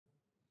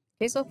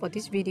Okay, so for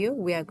this video,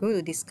 we are going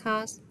to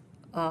discuss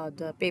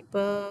the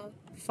paper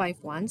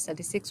 5-1,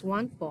 statistics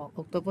 1 for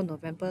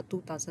October-November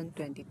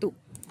 2022.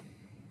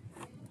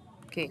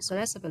 Okay, so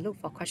let's have a look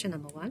for question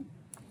number 1.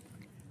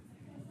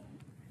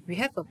 We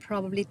have a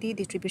probability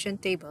distribution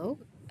table,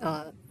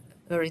 a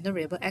random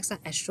variable x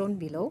as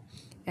shown below,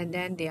 and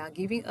then they are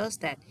giving us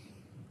that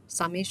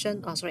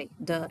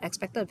the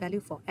expected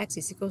value for x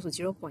is equal to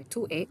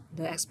 0.28.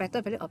 The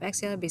expected value of x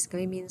here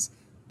basically means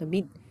the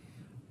mean.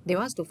 They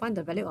want us to find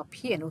the value of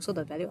p and also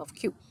the value of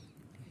q.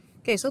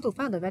 Okay, so to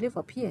find the value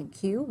for p and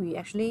q, we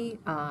actually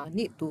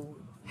need to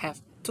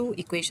have two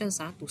equations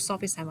to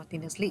solve it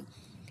simultaneously.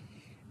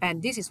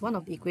 And this is one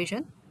of the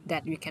equations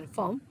that we can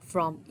form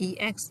from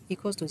ex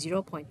equals to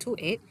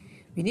 0.28.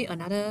 We need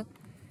another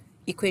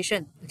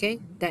equation, okay,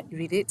 that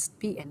relates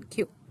p and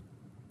q.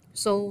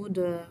 So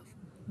the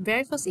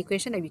very first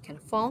equation that we can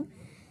form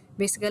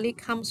basically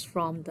comes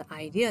from the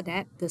idea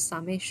that the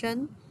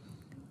summation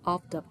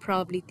of the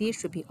probability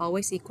should be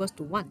always equals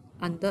to 1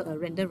 under a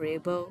random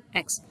variable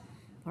x.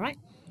 All right,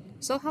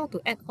 so how to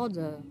add all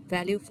the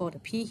value for the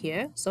p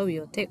here? So we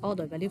will take all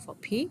the value for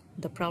p,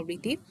 the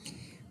probability,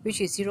 which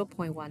is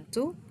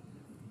 0.12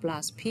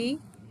 plus p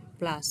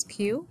plus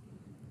q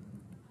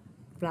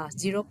plus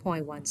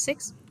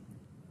 0.16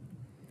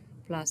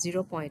 plus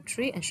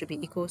 0.3 and should be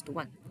equals to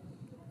 1.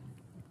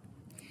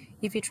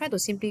 If you try to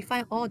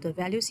simplify all the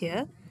values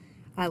here,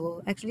 I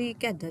will actually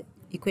get the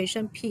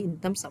equation p in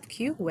terms of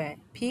q, where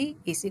p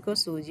is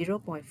equals to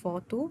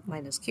 0.42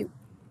 minus q.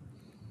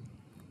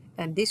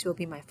 And this will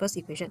be my first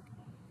equation.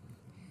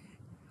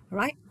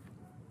 Right?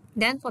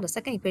 Then for the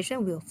second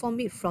equation, we'll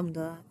form it from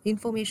the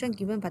information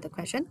given by the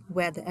question,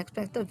 where the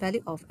expected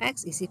value of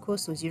x is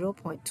equals to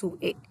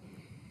 0.28.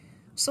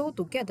 So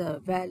to get the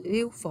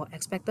value for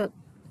expected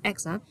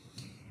x,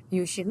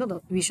 we should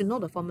know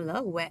the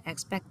formula, where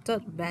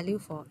expected value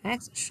for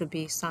x should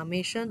be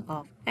summation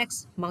of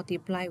x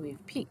multiplied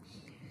with p.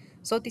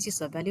 So this is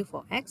a value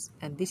for x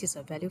and this is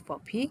a value for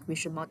p. We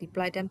should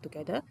multiply them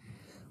together,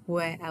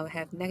 where I will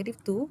have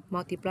 -2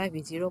 multiplied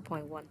with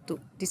 0.12.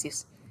 This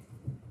is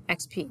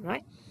xp,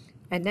 right?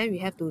 And then we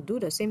have to do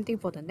the same thing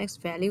for the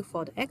next value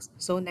for the x.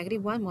 So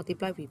 -1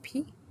 multiplied with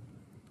p.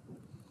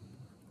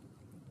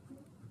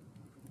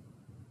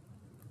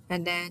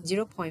 And then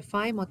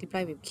 0.5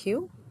 multiplied with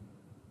q.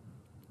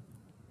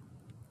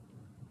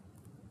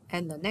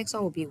 And the next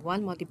one will be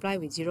 1 multiplied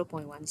with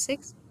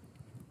 0.16,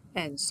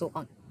 and so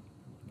on.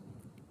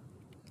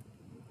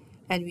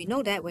 And we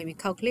know that when we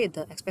calculate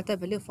the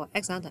expected value for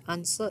x, the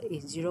answer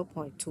is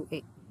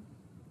 0.28.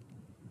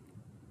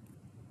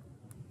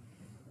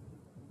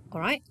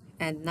 Alright,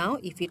 and now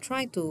if we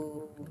try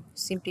to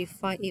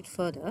simplify it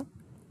further,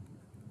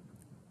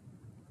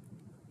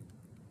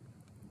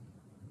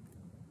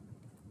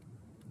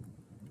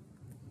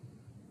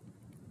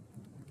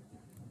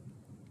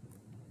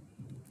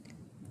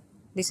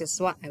 this is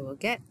what I will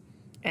get.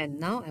 And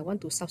now I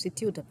want to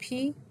substitute the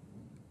p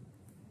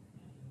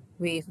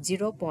with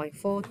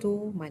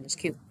 0.42 minus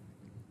q.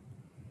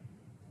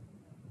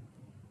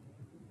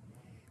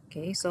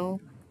 Okay, so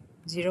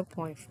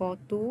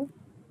 0.42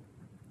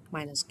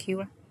 minus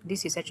q,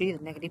 this is actually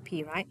the negative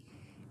p, right?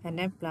 And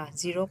then plus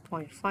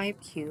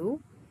 0.5q,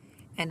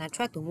 and I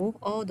try to move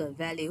all the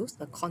values,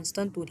 the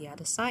constant, to the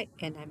other side,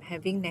 and I'm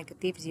having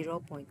negative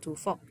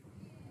 0.24.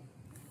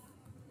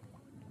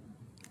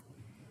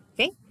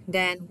 Okay,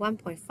 then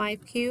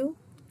 1.5q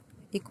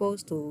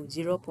equals to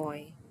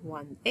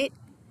 0.18,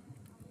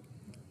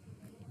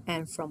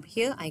 and from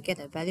here I get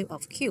a value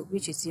of q,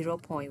 which is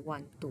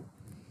 0.12.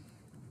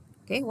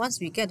 Okay, once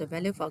we get the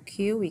value for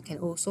q, we can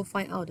also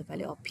find out the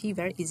value of p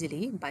very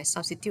easily by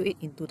substituting it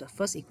into the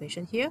first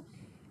equation here,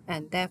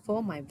 and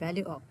therefore my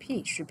value of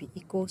p should be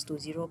equals to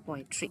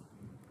 0.3.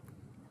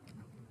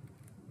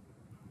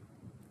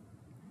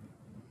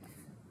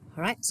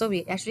 Alright, so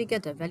we actually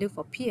get the value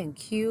for p and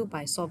q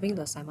by solving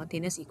the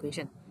simultaneous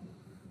equation.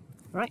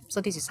 Alright,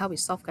 so this is how we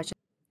solve question.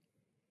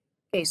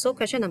 Okay, so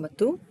question number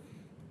 2.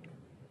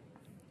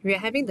 We are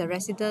having the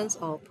residents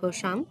of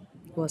Persham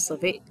was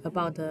surveyed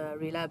about the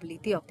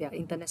reliability of their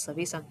internet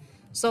service.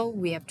 So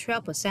we have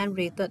 12%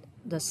 rated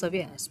the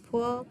survey as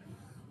poor,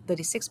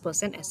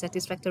 36% as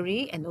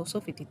satisfactory, and also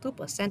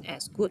 52%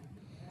 as good.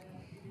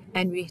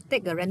 And we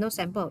take a random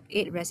sample of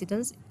 8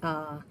 residents,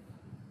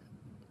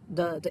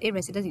 the 8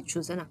 residents is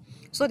chosen.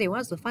 So they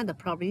want us to find the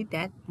probability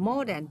that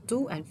more than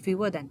 2 and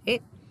fewer than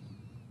 8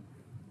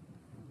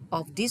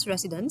 of these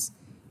residents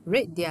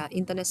rate their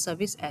internet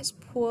service as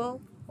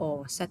poor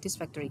or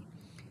satisfactory.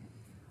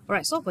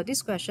 Alright, so for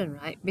this question,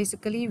 right,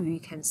 basically we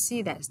can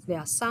see that there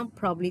are some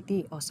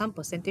probability or some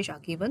percentage are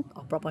given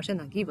or proportion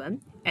are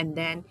given, and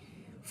then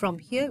from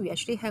here we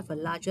actually have a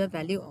larger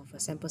value of a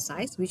sample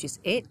size, which is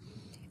 8,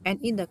 and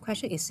in the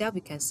question itself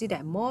we can see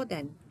that more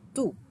than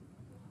 2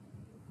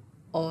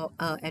 or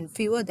and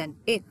fewer than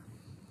 8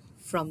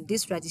 from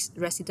this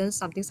residents,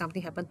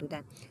 something happened to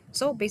them.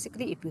 So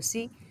basically, if you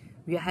see,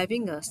 we are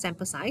having a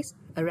sample size,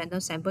 a random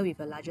sample with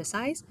a larger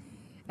size,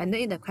 and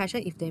then in the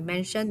question, if they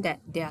mention that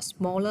they are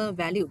smaller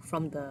value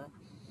from the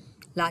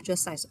larger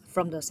size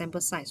from the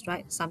sample size,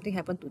 right? Something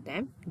happened to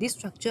them. This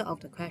structure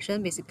of the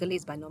question basically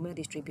is binomial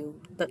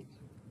distributed,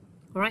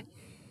 all right?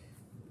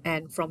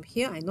 And from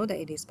here, I know that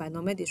it is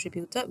binomial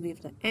distributed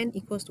with the n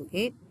equals to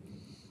 8.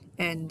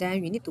 And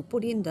then we need to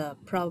put in the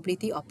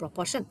probability or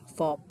proportion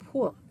for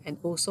poor and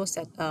also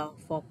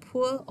for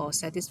poor or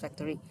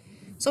satisfactory.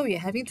 So we are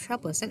having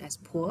 12% as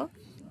poor,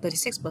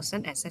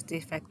 36% as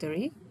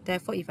satisfactory.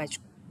 Therefore, if I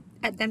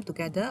add them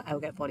together, I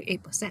will get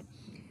 48%.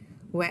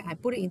 Where I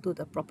put it into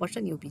the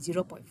proportion, it will be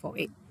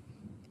 0.48.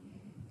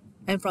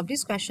 And from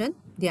this question,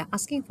 they are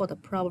asking for the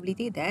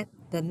probability that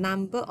the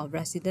number of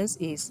residents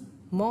is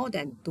more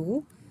than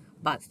 2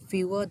 but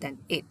fewer than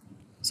 8.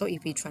 So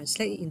if we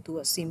translate it into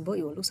a symbol,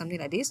 it will look something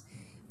like this.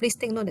 Please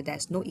take note that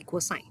there's no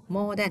equal sign,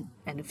 more than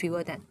and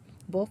fewer than.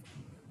 Both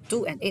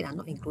 2 and 8 are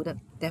not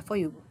included. Therefore,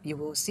 you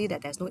will see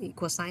that there's no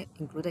equal sign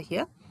included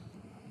here.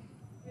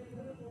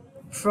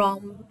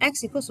 From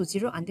x equals to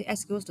 0 until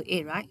x equals to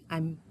 8, right?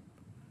 I'm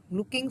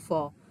looking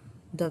for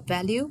the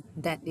value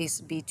that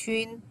is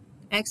between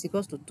x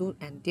equals to 2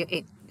 until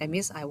 8. That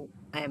means I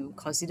am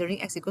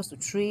considering x equals to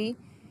 3,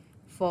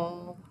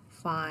 4,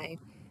 5,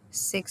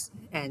 6,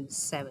 and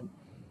 7.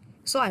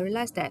 So I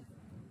realized that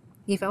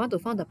if I want to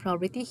find the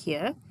probability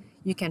here,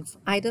 you can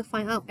either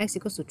find out x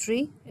equals to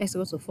 3, x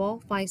equals to 4,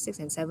 5, 6,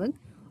 and 7,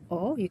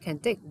 or you can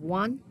take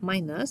 1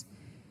 minus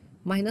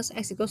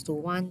x equals to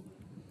 1,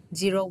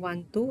 0,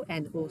 1, 2,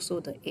 and also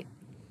the 8.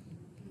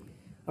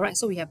 Alright,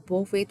 so we have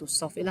both ways to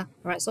solve it.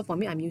 Alright, so for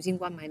me, I'm using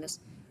 1 minus.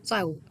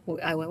 So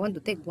I will want to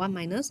take 1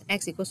 minus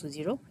x equals to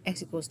 0,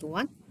 x equals to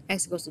 1,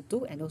 x equals to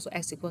 2, and also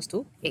x equals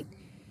to 8.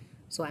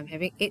 So I'm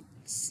having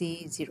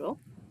 8C0,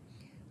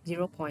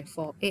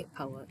 0.48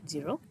 power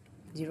 0,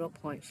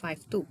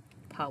 0.52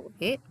 power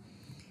 8.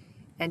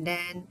 And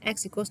then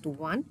x equals to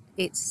 1,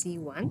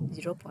 8C1,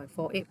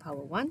 0.48 power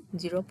 1,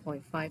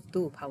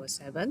 0.52 power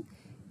 7,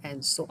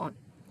 and so on.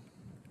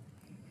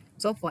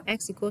 So for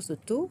x equals to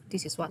 2,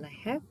 this is what I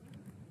have.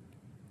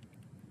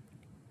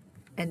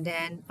 And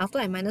then after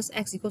I minus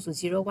x equals to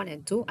 0, 1,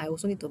 and 2, I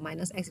also need to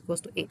minus x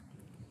equals to 8.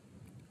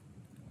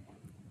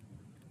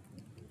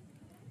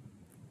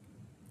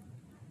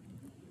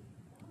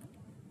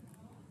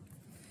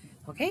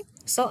 Okay,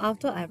 so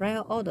after I write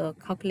out all the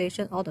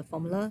calculation, all the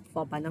formula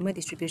for binomial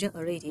distribution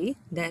already,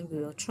 then we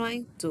will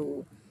try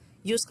to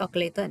use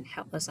calculator and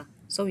help us.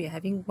 So we are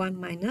having 1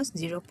 minus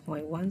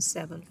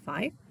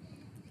 0.175,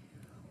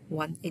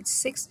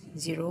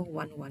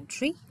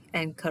 1860113,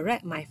 and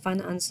correct my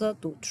final answer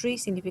to 3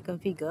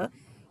 significant figure,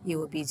 it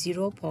will be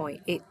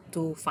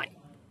 0.825.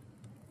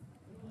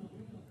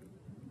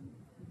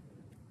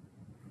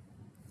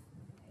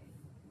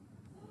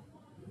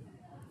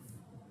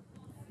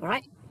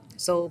 Alright,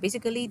 so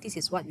basically this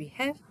is what we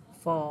have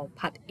for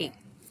part A,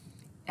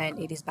 and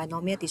it is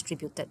binomial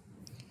distributed.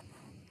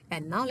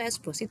 And now let's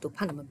proceed to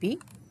part number B.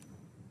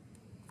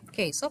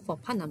 Okay, so for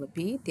part number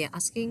B, they are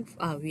asking,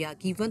 we are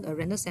given a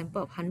random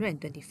sample of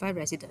 125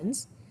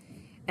 residents,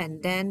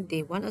 and then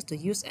they want us to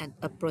use an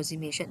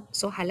approximation.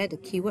 So highlight the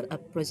keyword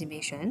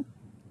approximation.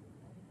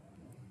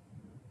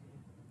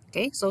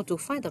 Okay, so to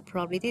find the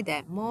probability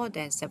that more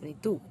than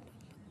 72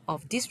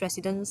 of these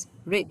residents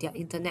rate their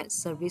internet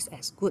service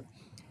as good.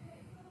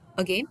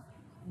 Again,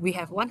 we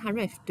have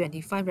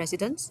 125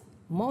 residents,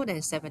 more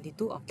than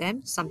 72 of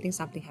them, something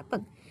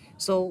happened.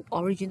 So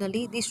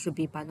originally, this should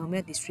be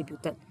binomial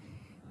distributed.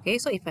 Okay,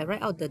 so if I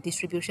write out the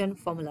distribution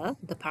formula,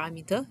 the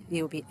parameter,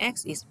 it will be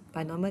x is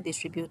binomial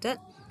distributed.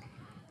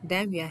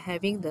 Then we are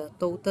having the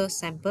total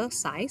sample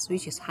size,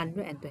 which is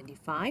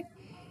 125.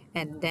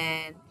 And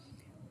then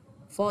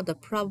for the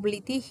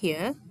probability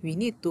here, we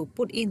need to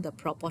put in the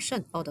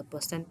proportion or the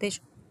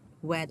percentage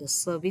where the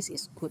service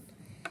is good.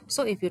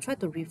 So if you try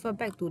to refer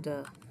back to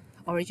the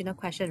original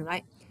question,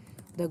 right,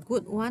 the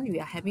good one, we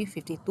are having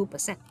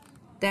 52%.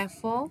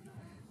 Therefore,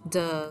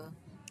 the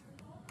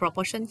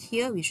proportion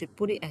here, we should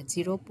put it at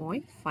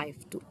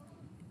 0.52.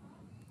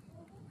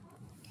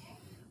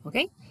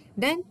 Okay,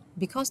 then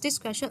because this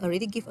question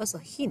already gives us a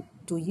hint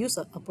to use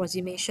an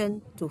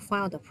approximation to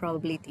find out the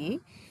probability,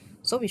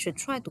 so we should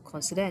try to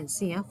consider and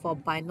see for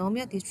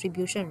binomial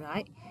distribution,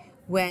 right,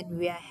 when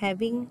we are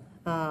having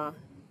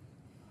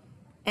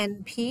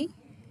NP,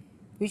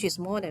 which is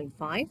more than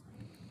 5,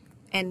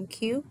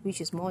 NQ,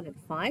 which is more than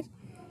 5,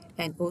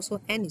 and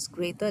also N is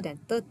greater than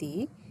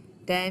 30,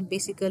 then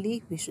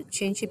basically we should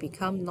change it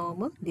become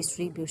normal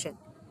distribution.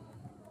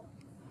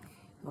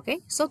 Okay,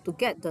 so to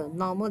get the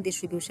normal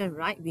distribution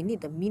right, we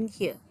need the mean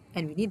here,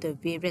 and we need the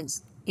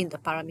variance in the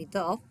parameter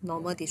of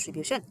normal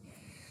distribution.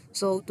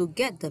 So to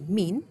get the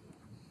mean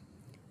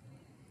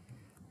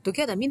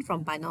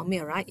from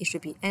binomial, right, it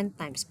should be n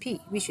times p,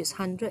 which is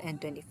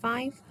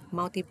 125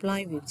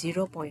 multiplied with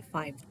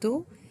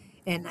 0.52,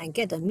 and I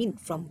get the mean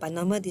from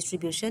binomial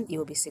distribution, it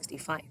will be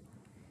 65.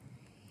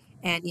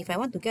 And if I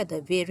want to get the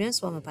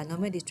variance from a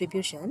binomial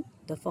distribution,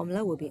 the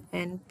formula will be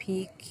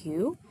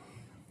npq,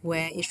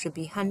 where it should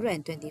be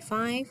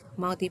 125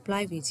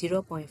 multiplied with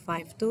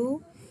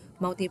 0.52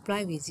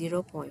 multiplied with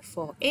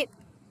 0.48,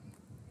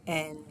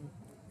 and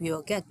we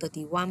will get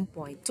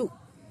 31.2.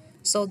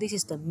 So this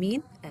is the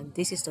mean and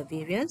this is the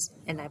variance,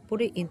 and I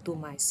put it into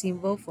my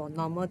symbol for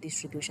normal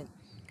distribution.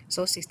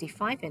 So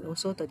 65 and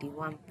also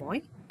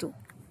 31.2.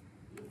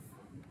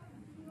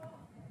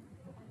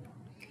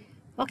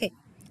 Okay,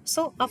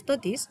 so after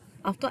this,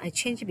 after I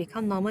change it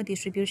become normal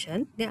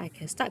distribution, then I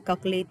can start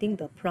calculating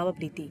the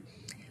probability.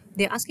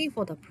 They're asking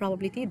for the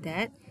probability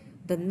that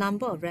the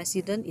number of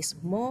residents is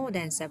more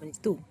than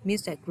 72,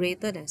 means that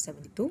greater than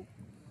 72.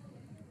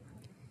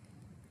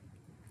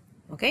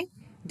 Okay,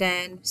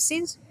 then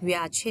since we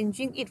are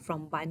changing it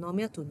from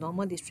binomial to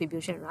normal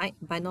distribution, right?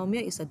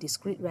 Binomial is a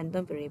discrete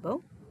random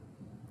variable,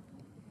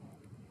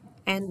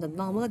 and the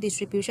normal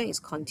distribution is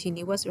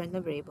continuous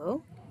random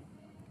variable.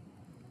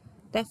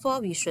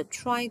 Therefore, we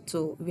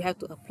have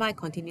to apply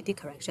continuity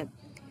correction.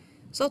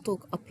 So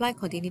to apply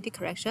continuity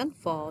correction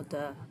for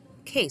the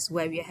case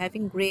where we are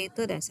having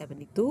greater than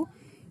 72,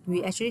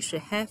 we actually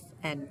should have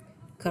and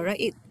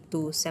correct it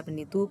to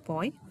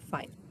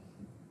 72.5.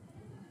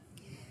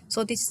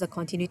 So this is the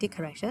continuity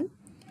correction.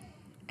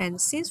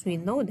 And since we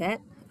know that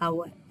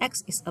our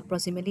x is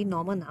approximately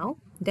normal now,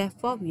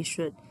 therefore we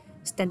should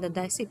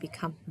standardize it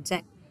become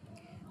z.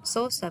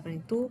 So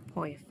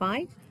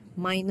 72.5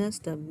 minus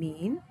the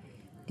mean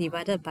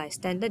divided by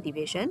standard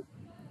deviation,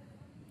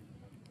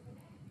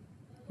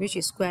 which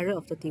is square root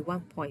of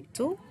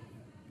 31.2.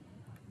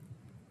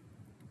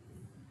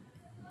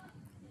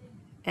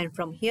 And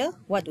from here,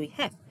 what do we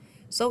have?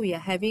 So we are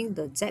having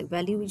the z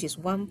value, which is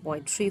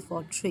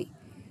 1.343.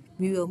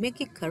 We will make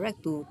it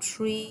correct to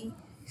three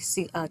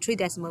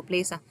decimal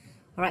place.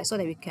 Alright, so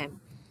that we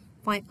can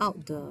find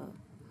out the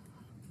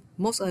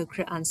most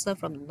accurate answer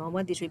from the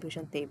normal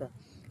distribution table.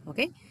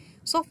 Okay,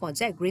 so for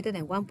z greater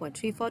than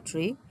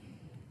 1.343,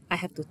 I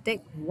have to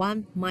take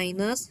 1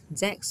 minus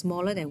z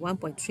smaller than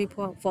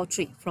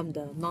 1.343 from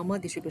the normal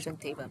distribution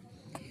table.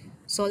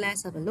 So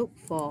let's have a look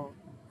for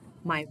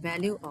my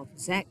value of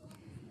z,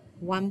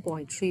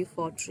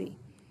 1.343.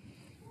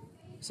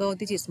 So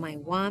this is my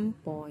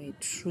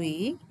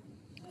 1.3,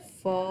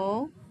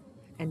 4,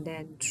 and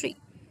then 3,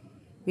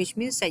 which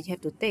means that you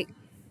have to take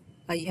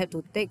 5, you have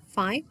to take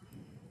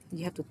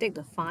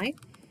the 5,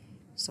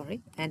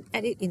 and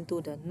add it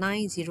into the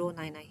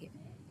 9099 here.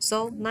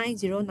 So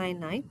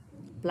 9099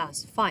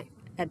 plus 5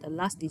 at the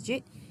last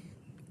digit,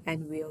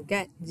 and we'll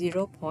get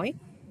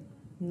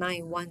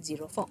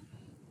 0.9104.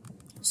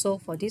 So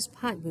for this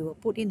part, we will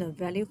put in the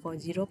value for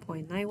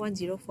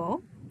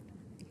 0.9104.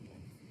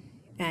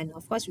 And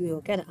of course, we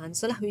will get an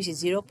answer, which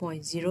is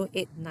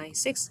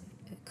 0.0896,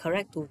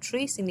 correct to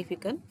 3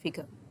 significant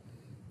figure.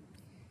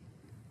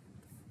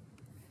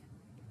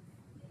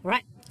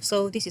 Right,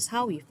 so this is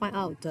how we find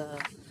out the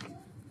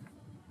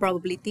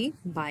probability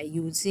by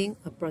using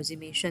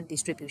approximation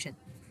distribution.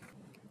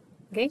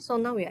 Okay, so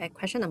now we are at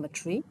question number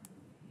 3.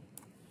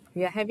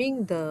 We are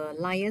having the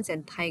Lions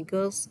and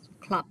Tigers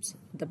clubs,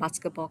 the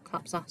basketball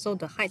clubs. So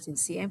the heights in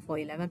cm for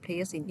 11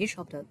 players in each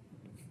of the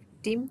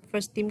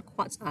first team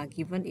quads are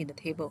given in the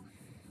table.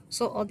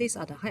 So all these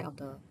are the height of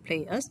the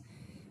players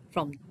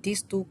from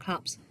these two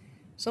clubs.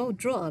 So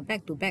draw a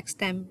back-to-back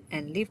stem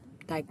and leaf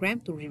diagram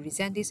to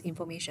represent this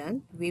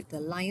information with the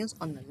lions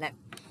on the left.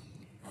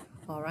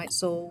 Alright,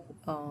 so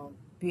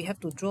we have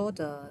to draw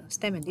the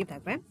stem and leaf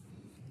diagram.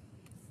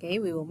 Okay,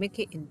 we will make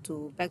it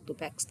into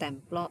back-to-back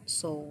stem plot.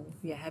 So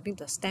we are having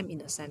the stem in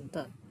the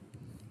center.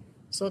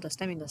 So the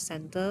stem in the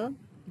center,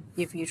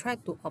 if you try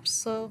to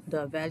observe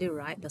the value,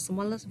 right, the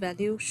smallest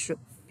value should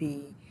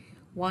be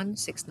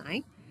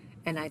 169,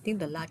 and I think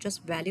the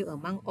largest value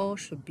among all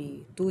should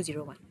be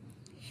 201.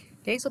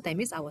 Okay, so that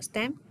means our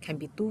stem can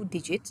be 2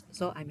 digits.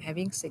 So I'm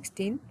having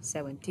 16,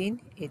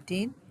 17,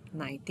 18,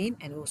 19,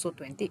 and also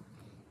 20.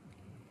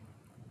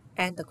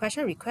 And the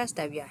question requests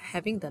that we are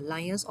having the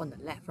lions on the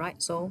left,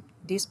 right? So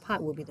this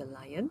part will be the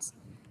lions,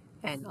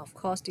 and of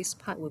course this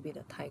part will be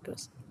the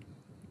tigers.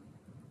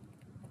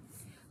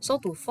 So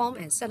to form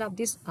and set up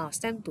this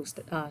stem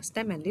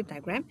and leaf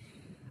diagram,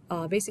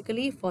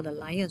 basically for the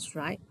lions,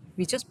 right,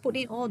 we just put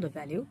in all the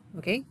value,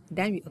 okay?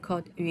 Then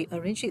we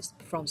arrange it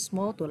from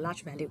small to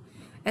large value.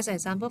 As an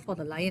example, for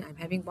the lion, I'm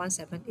having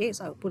 178,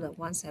 so I'll put a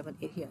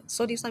 178 here.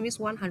 So this one is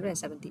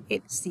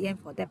 178 cm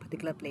for that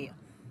particular player.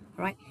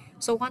 Alright,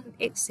 so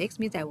 186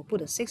 means I will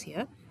put a 6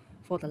 here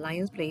for the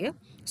lions player,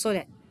 so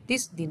that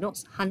this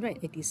denotes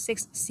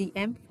 186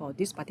 cm for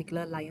this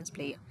particular lions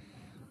player.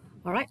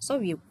 Alright, so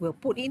we will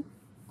put in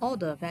all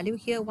the value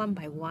here one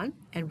by one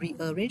and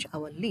rearrange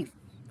our leaf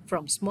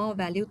from small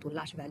value to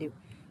large value.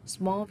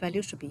 Small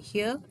value should be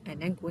here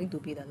and then going to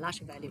be the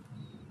large value.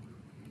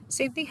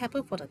 Same thing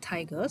happened for the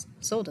tigers.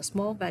 So the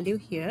small value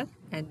here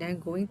and then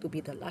going to be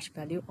the large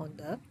value on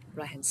the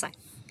right hand side.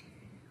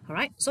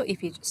 Alright, so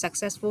if you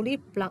successfully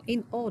plug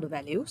in all the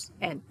values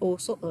and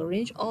also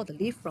arrange all the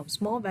leaf from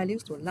small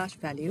values to large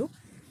value,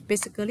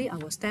 basically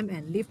our stem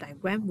and leaf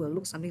diagram will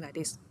look something like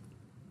this.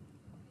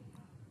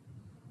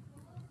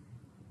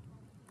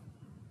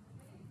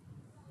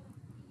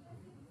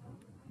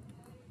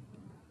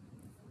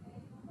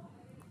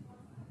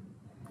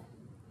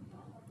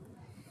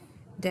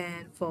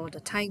 Then for the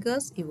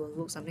tigers, it will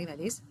look something like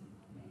this.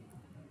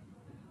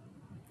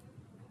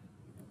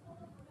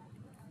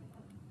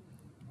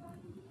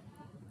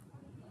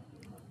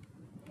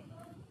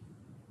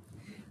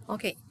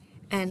 Okay,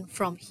 and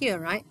from here,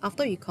 right,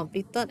 after we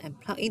completed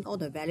and plug in all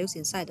the values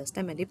inside the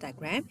stem and leaf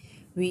diagram,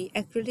 we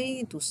actually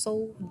need to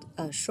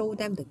show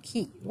them the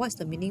key. What's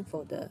the meaning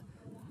for the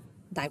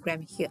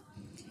diagram here?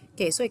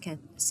 Okay, so you can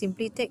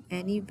simply take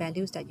any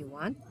values that you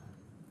want.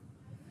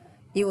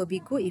 It will be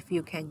good if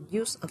you can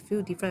use a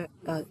few different,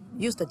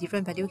 use the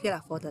different value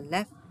here for the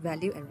left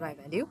value and right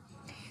value.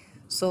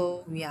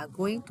 So we are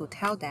going to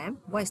tell them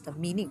what is the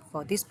meaning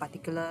for this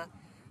particular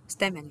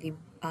stem and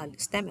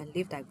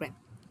leaf diagram.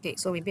 Okay,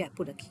 so maybe I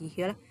put a key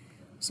here.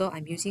 So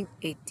I'm using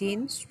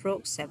 18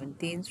 stroke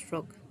 17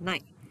 stroke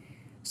 9.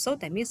 So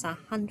that means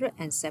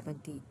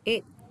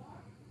 178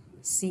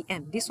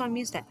 cm. This one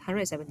means that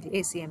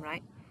 178 cm,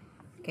 right?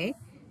 Okay,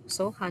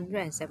 so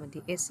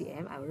 178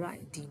 cm, I will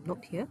write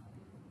denote here.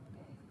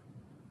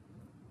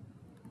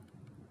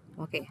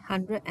 Okay,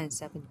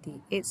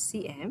 178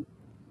 cm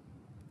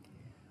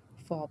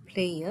for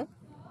player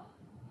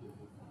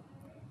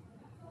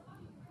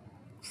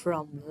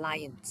from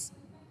Lions.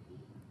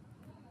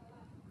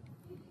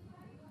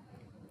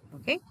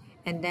 Okay,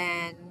 and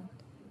then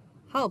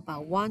how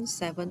about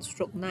 17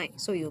 stroke 9?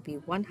 So it will be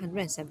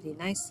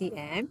 179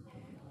 cm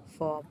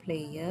for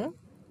player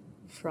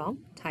from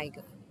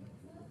Tiger.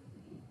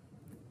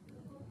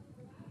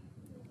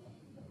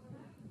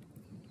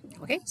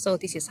 Okay, so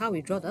this is how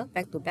we draw the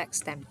back-to-back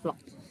stem plot.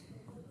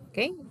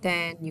 Okay,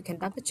 then you can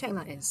double check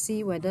and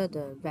see whether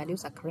the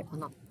values are correct or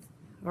not.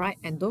 Alright,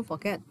 and don't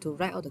forget to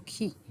write out the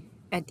key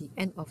at the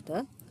end of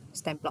the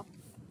stem plot.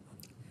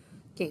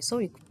 Okay, so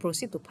we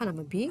proceed to part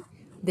number B.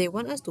 They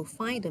want us to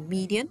find the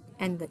median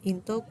and the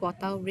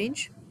interquartile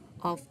range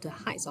of the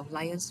heights of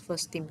Lions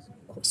first team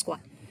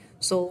squad.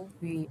 So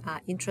we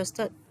are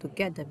interested to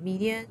get the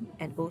median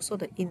and also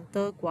the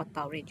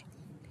interquartile range.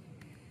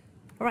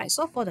 Alright,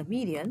 so for the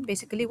median,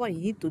 basically what you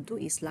need to do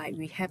is like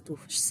we have to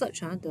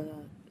search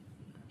the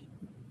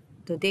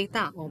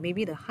data or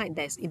maybe the height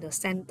that's in the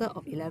center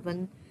of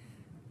 11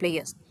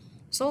 players.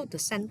 So the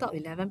center of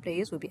 11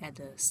 players will be at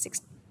the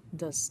sixth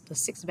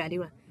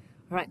value.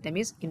 Alright, that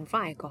means in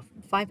front I got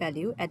 5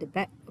 value, at the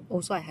back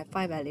also I have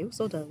 5 value,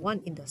 so the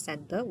one in the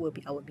center will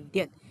be our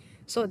median.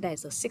 So that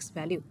is the 6th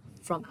value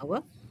from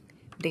our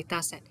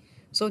data set.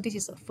 So this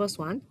is the first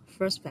one,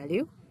 first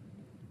value,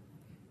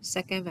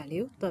 second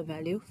value, third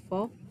value,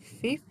 fourth,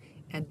 fifth,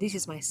 and this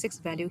is my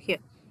 6th value here.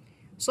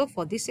 So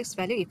for this 6th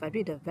value, if I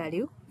read the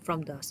value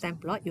from the stem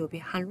plot, it will be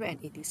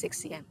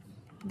 186 cm.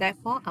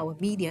 Therefore, our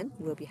median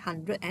will be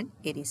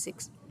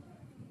 186.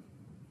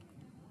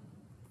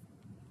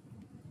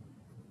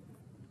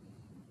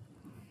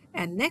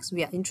 And next,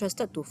 we are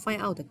interested to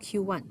find out the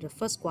Q1, the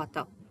first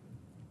quartile.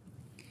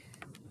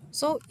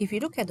 So if you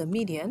look at the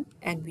median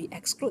and we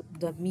exclude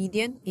the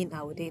median in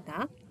our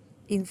data,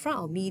 in front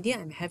of median,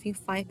 I'm having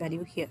 5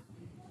 value here.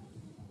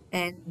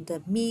 And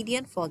the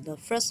median for the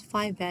first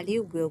 5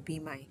 value will be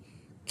my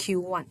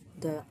Q1,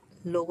 the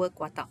lower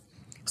quartile.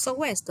 So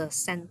where is the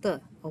center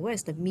or where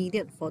is the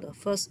median for the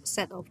first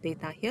set of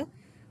data here?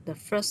 The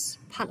first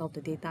part of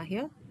the data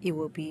here, it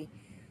will be,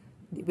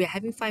 we're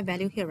having 5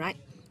 value here, right?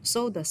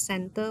 So the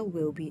center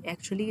will be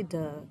actually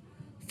the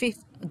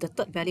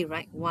third value,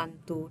 right? 1,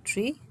 2,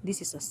 3.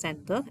 This is the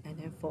center, and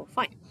then 4,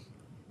 5.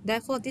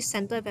 Therefore, this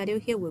center value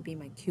here will be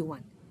my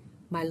Q1,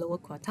 my lower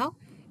quartile.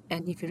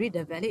 And if you read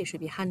the value, it should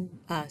be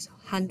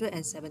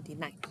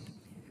 179.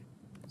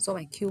 So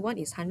my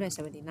Q1 is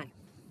 179.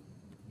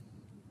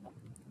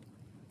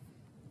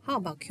 How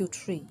about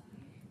Q3?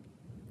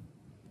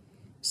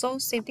 So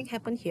same thing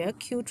happened here.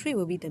 Q3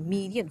 will be the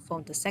median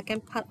for the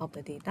second part of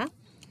the data.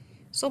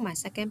 So my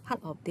second part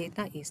of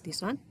data is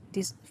this one,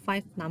 these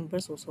 5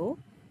 numbers also.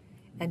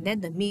 And then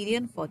the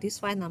median for this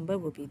 5 number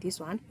will be this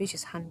one, which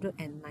is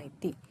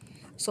 190.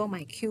 So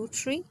my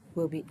Q3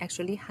 will be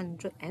actually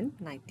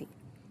 190.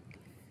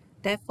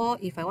 Therefore,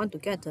 if I want to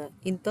get the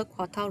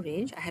interquartile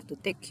range, I have to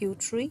take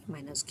Q3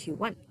 minus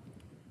Q1,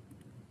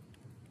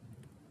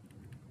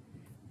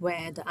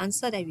 where the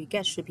answer that we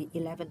get should be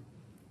 11.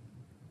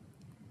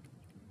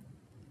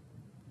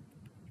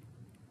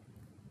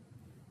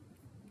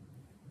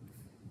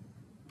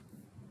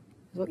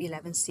 So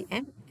 11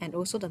 cm, and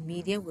also the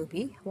median will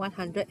be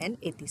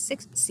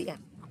 186 cm.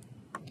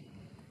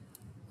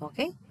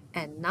 Okay,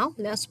 and now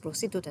let's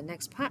proceed to the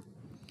next part.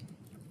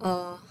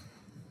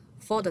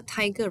 For the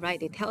tiger, right,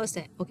 they tell us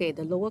that, okay,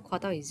 the lower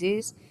quartile is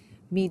this,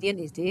 median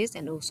is this,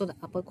 and also the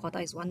upper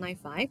quartile is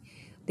 195.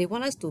 They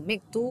want us to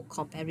make 2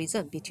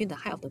 comparisons between the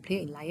height of the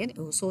player in lion and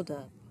also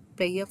the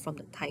player from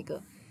the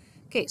tiger.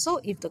 Okay, so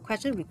if the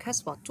question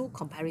requests for 2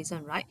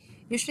 comparison, right,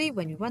 usually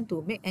when we want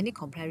to make any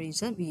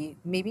comparison, we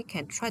maybe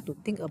can try to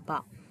think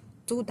about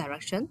 2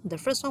 directions. The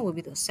first one will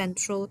be the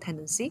central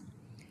tendency.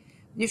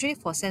 Usually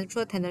for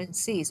central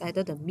tendency is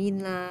either the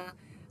mean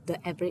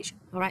the average.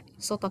 Alright,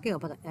 so talking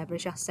about the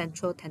average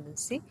central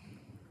tendency,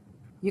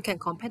 you can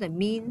compare the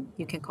mean,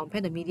 you can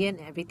compare the median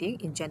and everything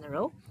in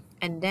general.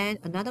 And then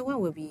another one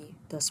will be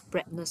the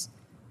spreadness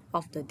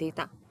of the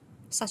data,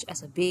 such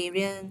as a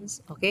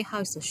variance, okay,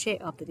 how is the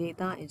shape of the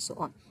data, and so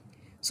on.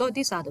 So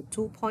these are the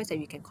 2 points that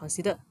we can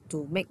consider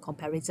to make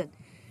comparison.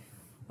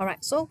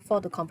 Alright, so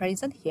for the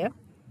comparison here,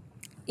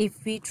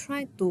 if we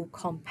try to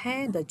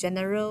compare the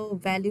general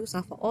values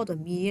for all the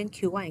median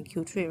Q1 and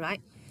Q3,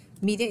 right?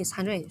 Median is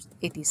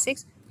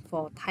 186,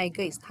 for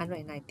tiger is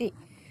 190.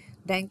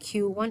 Then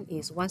Q1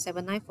 is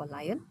 179 for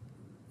lion,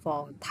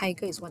 for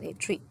tiger is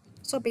 183.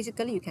 So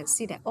basically you can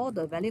see that all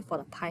the value for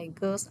the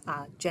tigers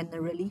are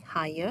generally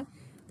higher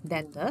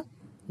than the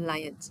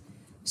lions.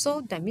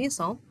 So that means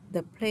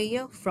the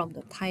player from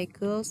the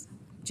tigers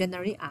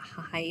generally are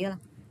higher,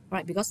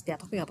 right? Because they are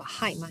talking about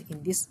height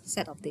in this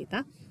set of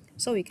data.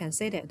 So we can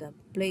say that the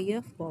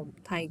player from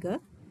tiger,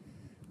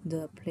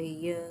 the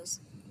players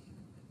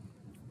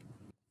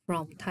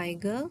from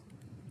tiger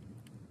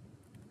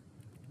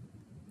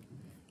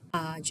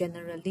are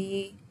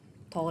generally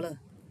taller.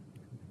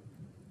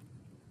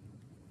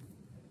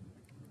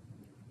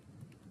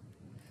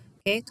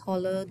 Okay,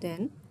 taller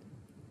than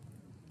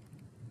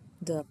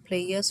the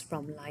players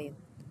from lion.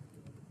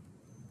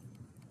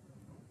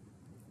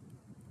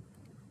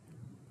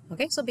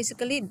 Okay, so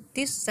basically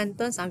this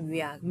sentence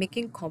we are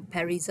making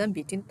comparison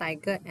between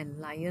tiger and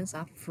lions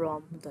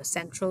from the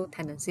central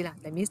tendency.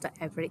 That means the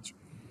average.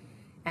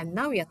 And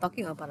now we are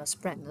talking about the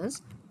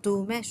spreadness.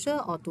 To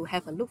measure or to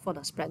have a look for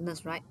the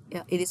spreadness, right?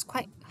 It is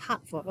quite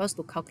hard for us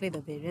to calculate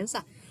the variance,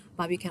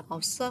 but we can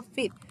observe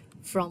it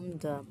from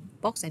the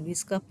box and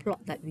whisker plot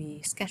that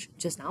we sketched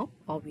just now,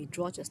 or we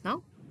draw just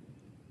now.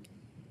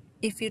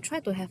 If you try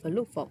to have a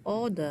look for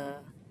all the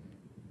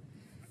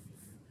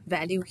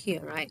value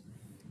here, right?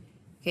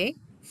 Okay,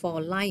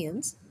 for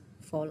lions,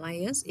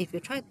 if you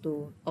try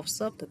to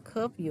observe the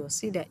curve, you'll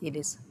see that it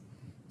is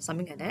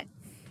something like that.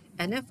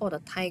 And then for the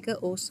tiger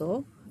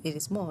also, it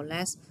is more or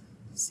less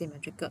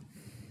symmetrical.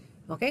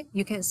 Okay,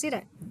 you can see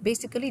that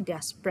basically their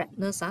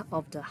spreadness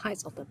of the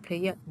heights of the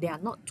player, they are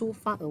not too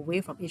far away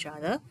from each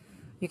other.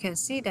 You can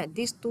see that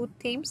these two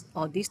teams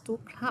or these two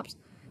clubs,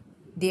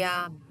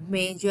 their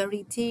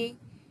majority,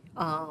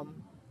 how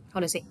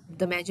to say,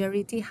 the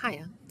majority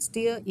height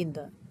still in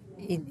the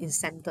in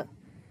center.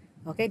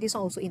 Okay, this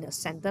one also in the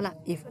center lah.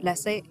 If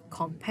let's say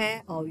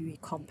compare or we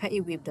compare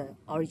it with the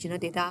original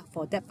data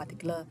for that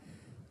particular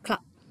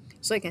club.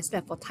 So you can see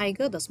that for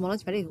tiger, the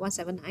smallest value is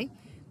 179,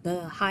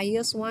 the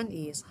highest one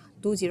is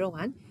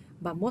 201,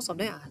 but most of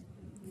them are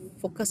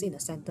focused in the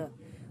center.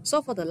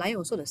 So for the lion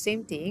also the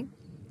same thing.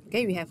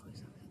 Okay, we have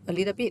a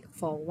little bit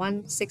for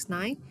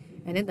 169,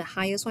 and then the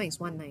highest one is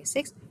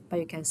 196, but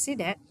you can see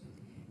that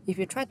if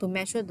you try to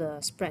measure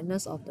the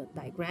spreadness of the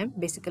diagram,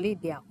 basically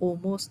they are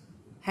almost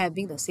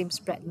having the same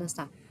spreadness.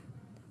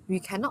 We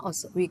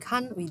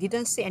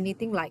didn't say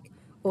anything like,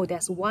 oh,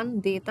 there's one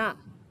data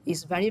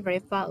is very, very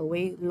far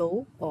away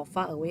low or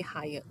far away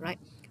higher, right?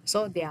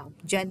 So they are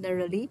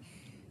generally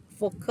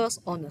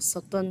focused on a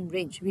certain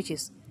range, which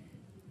is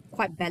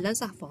quite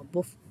balanced for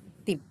both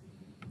team.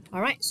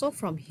 All right, so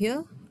from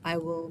here, I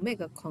will make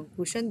a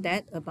conclusion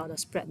that about the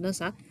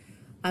spreadness.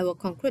 I will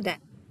conclude that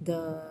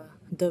the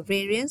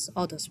variance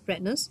or the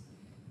spreadness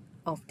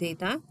of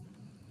data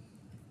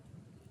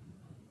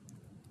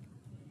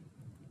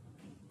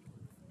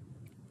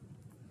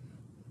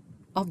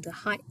of the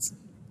heights,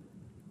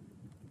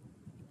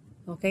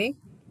 okay,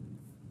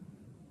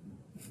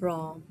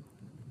 from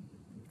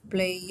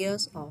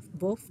players of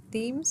both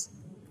teams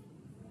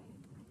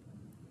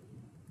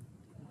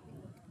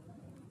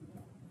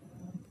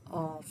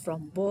or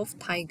from both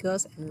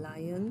tigers and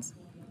lions.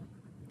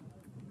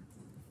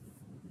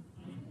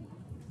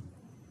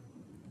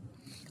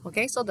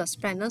 Okay, so the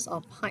spreadness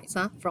of heights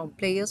from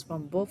players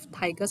from both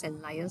tigers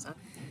and lions,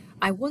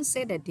 I won't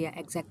say that they are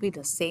exactly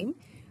the same,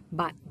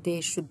 but they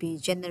should be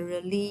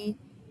generally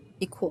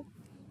equal.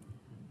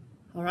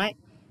 All right,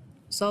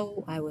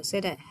 so I will say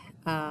that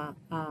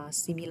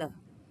similar.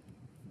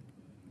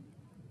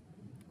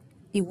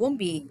 It won't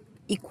be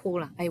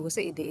equal. I would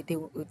say they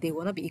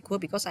will not be equal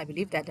because I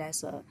believe that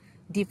there's a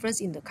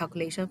difference in the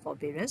calculation for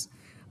variance.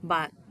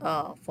 But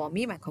for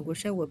me, my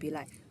conclusion will be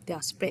like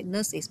their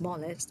spreadness is more or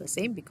less the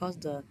same because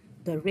the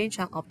range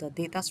of the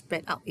data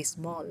spread out is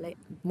more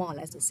or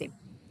less the same.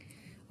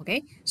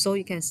 Okay, so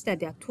you can see that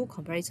there are two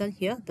comparisons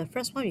here. The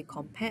first one we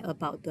compare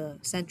about the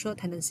central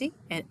tendency,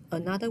 and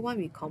another one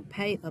we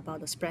compare about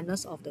the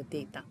spreadness of the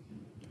data.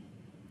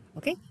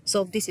 Okay,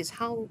 so this is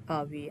how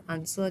we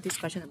answer this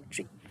question number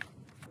 3.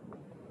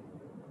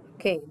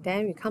 Okay,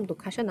 then we come to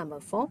question number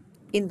 4.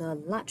 In the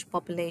large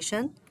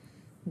population,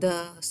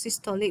 the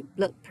systolic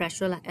blood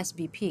pressure, like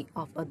SBP,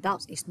 of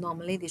adults is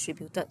normally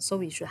distributed. So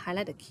we should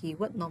highlight the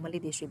keyword normally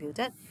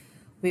distributed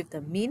with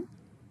the mean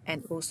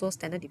and also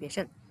standard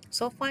deviation.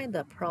 So find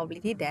the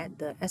probability that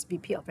the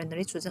SBP of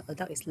randomly chosen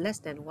adult is less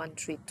than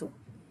 132.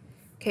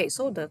 Okay,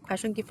 so the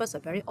question gives us a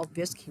very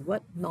obvious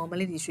keyword,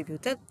 normally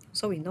distributed.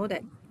 So we know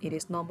that it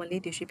is normally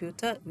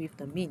distributed with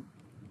the mean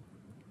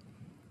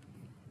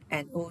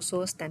and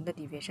also standard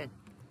deviation.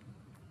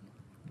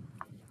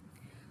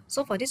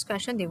 So for this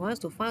question, they want us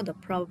to find the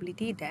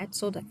probability that,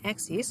 so the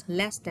x is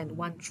less than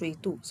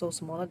 132, so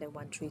smaller than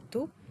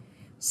 132.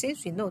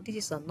 Since we know this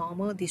is a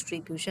normal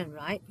distribution,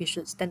 right, we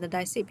should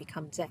standardize it,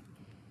 become z.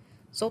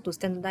 So to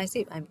standardize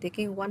it, I'm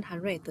taking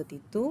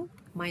 132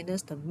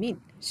 minus the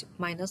mean,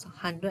 minus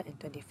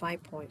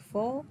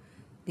 125.4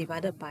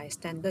 divided by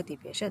standard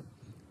deviation.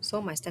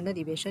 So my standard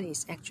deviation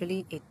is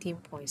actually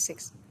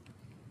 18.6.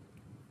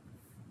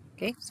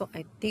 Okay, so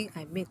I think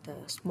I made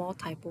a small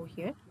typo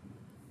here,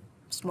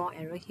 small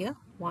error here,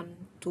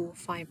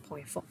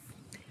 125.4.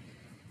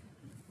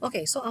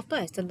 Okay, so after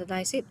I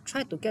standardize it,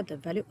 try to get the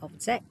value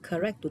of z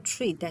correct to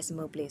 3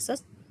 decimal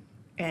places,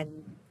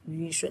 and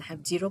we should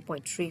have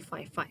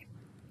 0.355.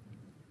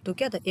 To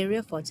get the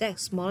area for z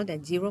smaller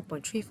than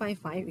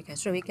 0.355, we can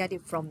straight away get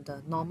it from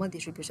the normal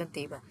distribution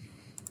table.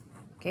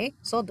 Okay,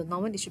 so the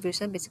normal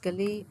distribution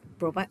basically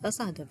provide us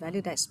the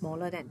value that's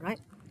smaller than,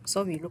 right?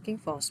 So we're looking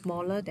for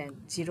smaller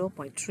than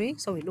 0.3,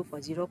 so we look for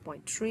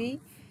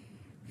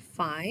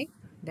 0.35,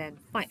 then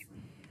 5.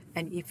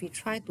 And if we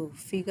try to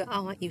figure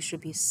out, it should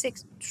be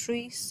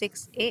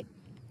 6368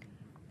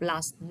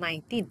 plus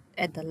 19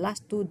 at the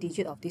last two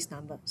digits of this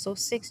number. So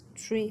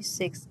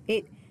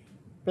 6368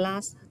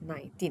 plus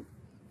 19.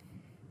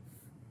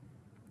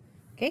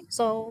 Okay,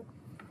 so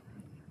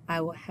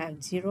I will have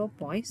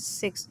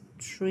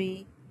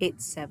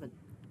 0.6387.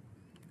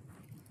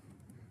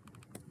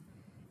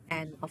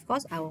 And of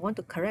course, I will want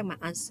to correct my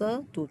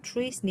answer to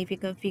 3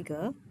 significant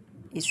figure.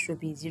 It should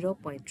be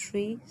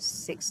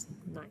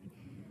 0.369.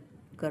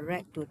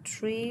 Correct to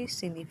 3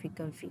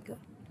 significant figure.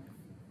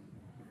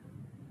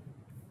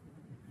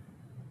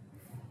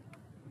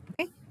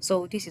 Okay,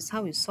 so this is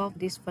how we solve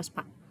this first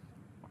part.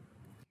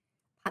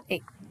 Part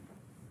A.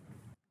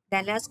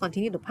 Then let's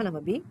continue to part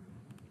number B.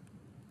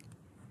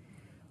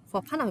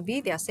 For part number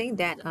B, they are saying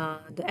that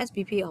the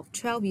SPP of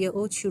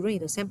 12-year-old children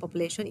in the same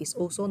population is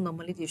also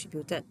normally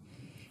distributed.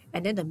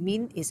 And then the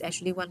mean is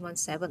actually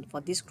 117 for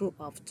this group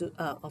of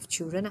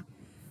children.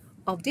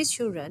 Of these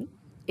children,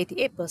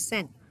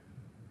 88%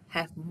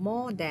 have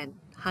more than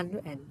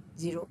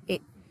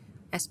 108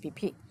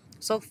 SPP.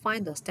 So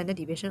find the standard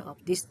deviation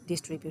of this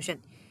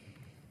distribution.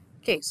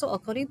 Okay, so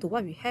according to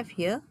what we have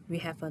here, we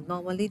have a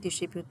normally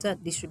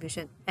distributed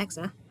distribution X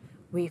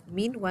with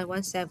mean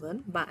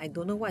 117, but I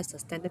don't know what is the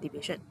standard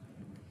deviation.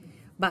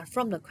 But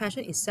from the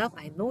question itself,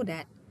 I know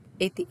that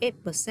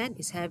 88%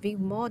 is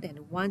having more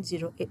than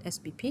 108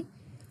 SPP.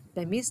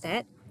 That means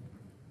that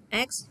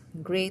X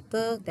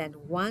greater than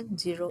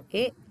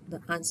 108,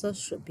 the answer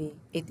should be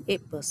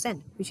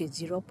 88%, which is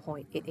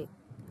 0.88.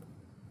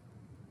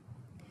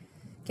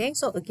 Okay,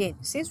 so again,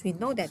 since we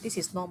know that this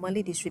is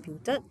normally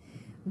distributed,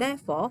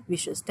 therefore, we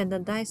should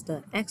standardize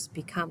the X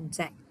become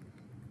Z.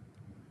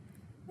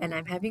 And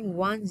I'm having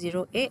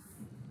 108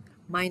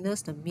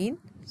 minus the mean,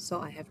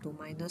 so I have to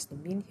minus the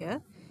mean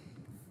here,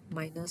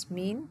 minus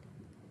mean,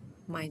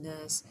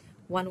 minus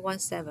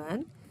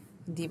 117,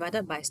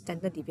 divided by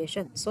standard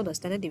deviation. So the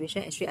standard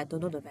deviation, actually, I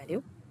don't know the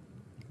value.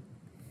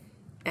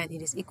 And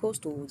it is equals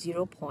to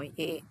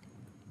 0.88.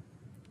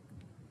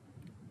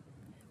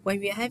 When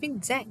we are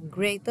having Z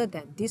greater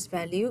than this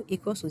value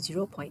equals to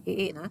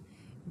 0.88,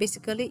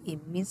 basically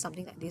it means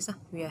something like this.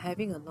 We are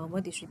having a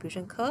normal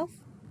distribution curve,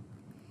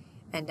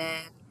 and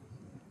then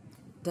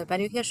the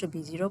value here should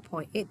be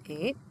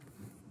 0.88.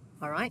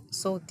 Alright,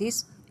 so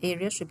this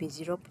area should be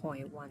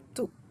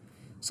 0.12.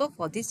 So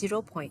for this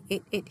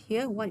 0.88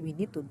 here, what we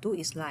need to do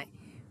is like,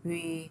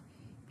 we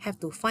have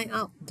to find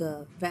out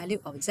the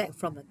value of Z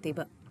from the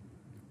table.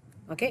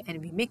 Okay,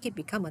 and we make it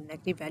become a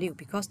negative value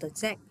because the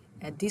Z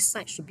at this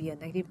side should be a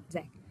negative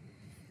Z.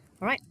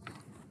 Alright,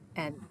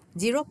 and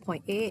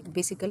 0.8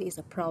 basically is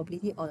the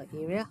probability of the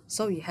area.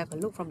 So you have a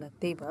look from the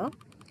table.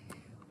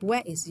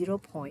 Where is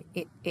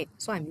 0.88?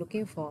 So I'm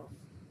looking for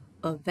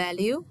a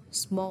value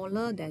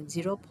smaller than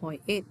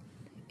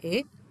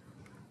 0.88.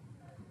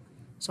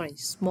 Sorry,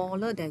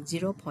 smaller than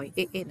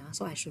 0.88.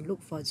 So I should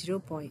look for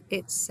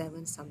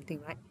 0.87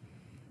 something, right?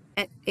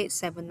 At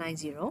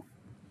 8790.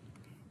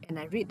 And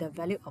I read the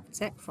value of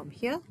Z from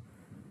here.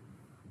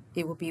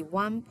 It will be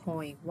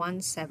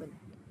 1.17.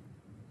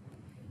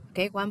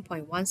 Okay,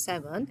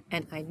 1.17,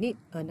 and I need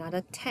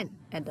another 10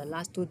 at the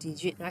last two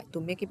digits, right, to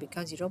make it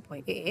become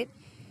 0.88.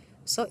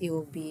 So it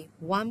will be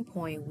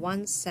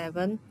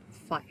 1.175.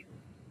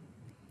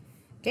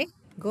 Okay,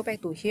 go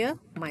back to here.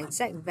 My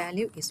Z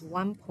value is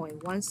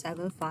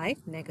 1.175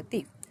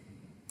 negative.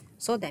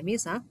 So that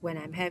means when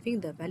I'm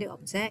having the value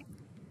of Z,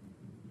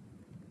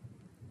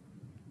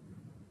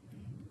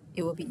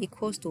 it will be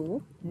equals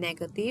to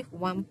negative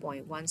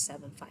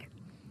 1.175.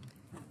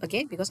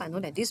 Again, because I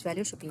know that this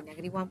value should be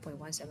negative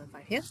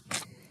 1.175 here.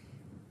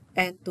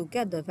 And to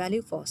get the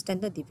value for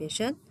standard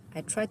deviation,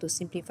 I try to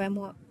simplify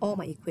all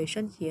my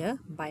equation here.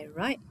 By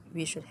right,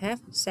 we should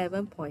have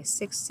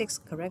 7.66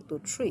 correct to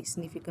 3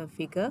 significant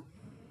figure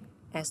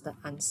as the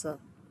answer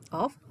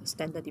of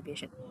standard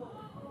deviation.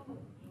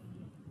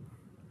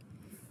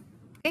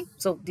 Okay,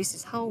 so this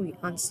is how we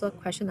answer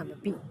question number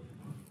B.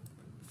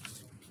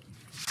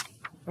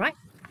 Right,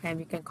 and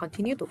we can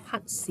continue to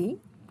part C.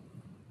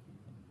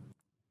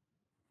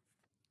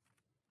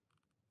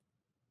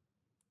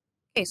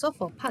 Okay, so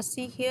for part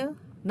C here,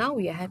 now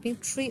we are having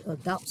 3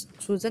 adults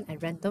chosen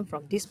at random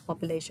from this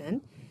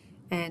population,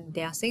 and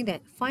they are saying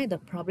that find the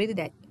probability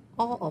that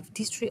all of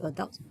these 3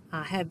 adults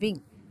are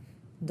having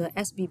the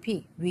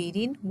SPP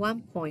within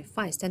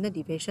 1.5 standard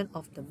deviation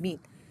of the mean.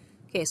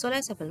 Okay, so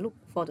let's have a look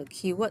for the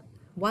keyword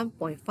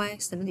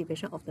 1.5 standard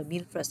deviation of the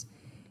mean first.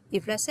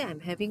 If let's say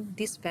I'm having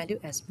this value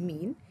as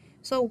mean,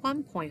 so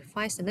 1.5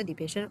 standard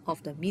deviation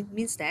of the mean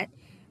means that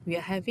we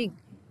are having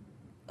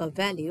a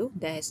value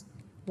that is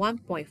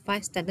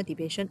 1.5 standard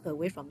deviation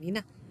away from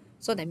mean.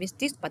 So that means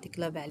this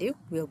particular value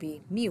will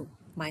be mu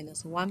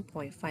minus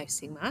 1.5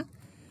 sigma.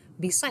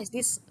 Besides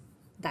this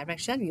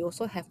direction, we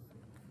also have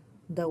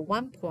the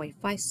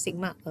 1.5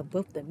 sigma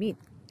above the mean.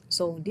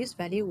 So this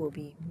value will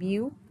be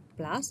mu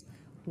plus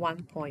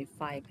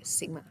 1.5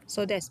 sigma.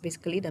 So that's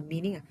basically the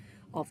meaning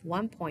of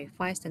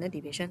 1.5 standard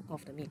deviation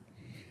of the mean.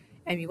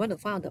 And we want to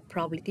find out the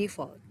probability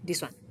for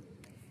this one.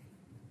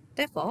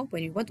 Therefore,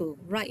 when you want to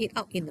write it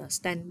out in a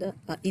standard,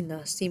 in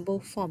a symbol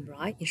form,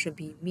 right, it should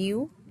be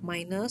mu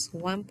minus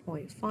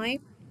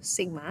 1.5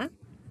 sigma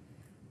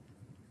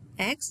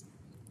x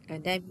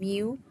and then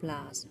mu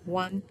plus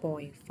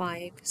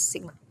 1.5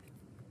 sigma.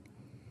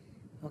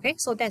 Okay,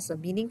 so that's the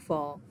meaning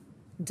for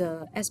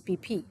the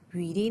SPP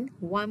within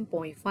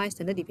 1.5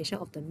 standard deviation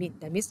of the mean.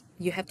 That means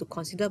you have to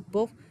consider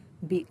both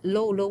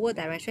lower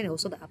direction and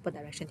also the upper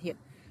direction here.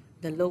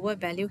 The lower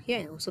value here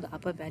and also the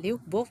upper value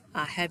both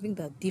are having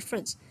the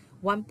difference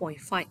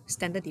 1.5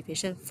 standard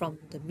deviation from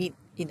the mean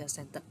in the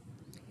center.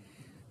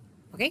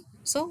 Okay,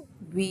 so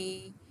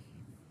we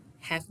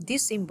have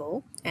this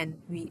symbol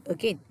and we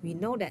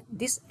know that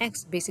this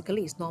x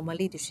basically is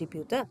normally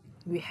distributed.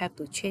 We have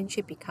to change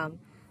it become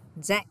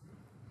z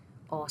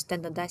or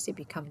standardize it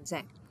become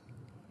z.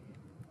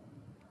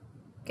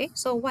 Okay,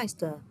 so what is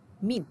the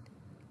mean?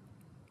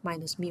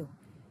 Minus mu.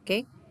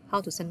 Okay,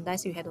 how to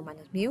standardize? You have to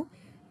minus mu,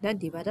 then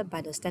divided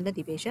by the standard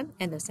deviation,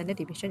 and the standard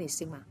deviation is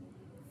sigma.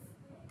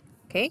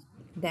 Okay,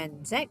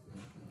 then z.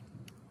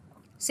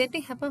 Same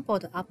thing happen for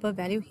the upper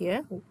value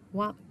here.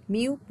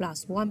 Mu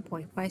plus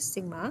 1.5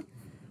 sigma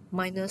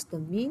minus the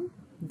mean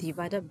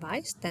divided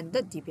by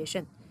standard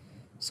deviation.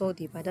 So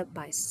divided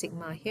by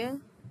sigma here.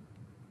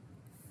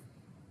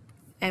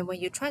 And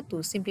when you try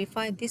to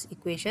simplify this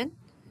equation,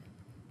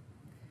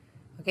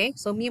 okay,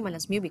 so mu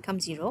minus mu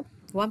becomes 0.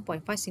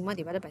 1.5 sigma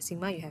divided by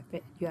sigma,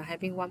 you are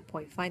having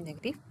 1.5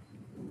 negative,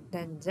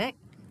 then z,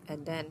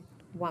 and then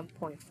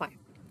 1.5.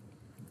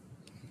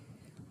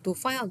 To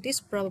find out this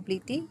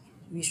probability,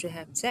 we should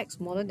have z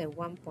smaller than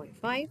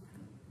 1.5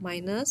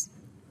 minus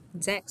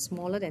z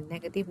smaller than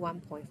negative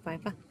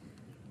 1.5.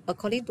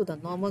 According to the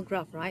normal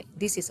graph, right,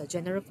 this is a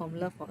general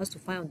formula for us to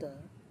find out the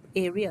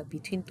area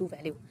between two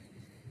values.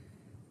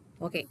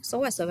 Okay, so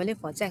what's the value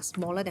for z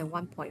smaller than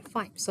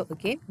 1.5? So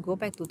again, go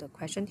back to the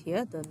question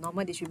here, the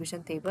normal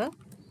distribution table.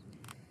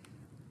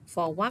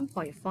 For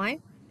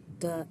 1.5,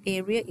 the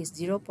area is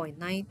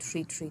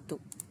 0.9332.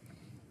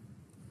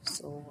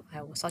 So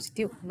I will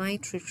substitute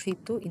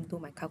 9332 into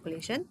my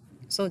calculation.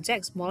 So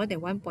z smaller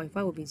than 1.5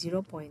 will be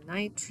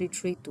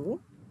 0.9332.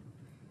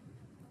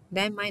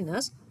 Then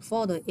minus,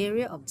 for the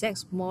area of z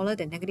smaller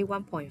than negative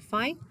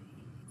 1.5,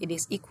 it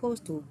is equals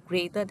to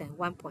greater than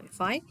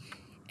 1.5.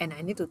 And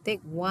I need to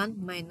take 1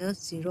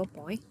 minus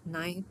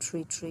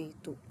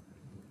 0.9332.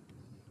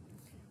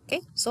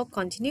 Okay, so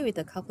continue with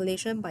the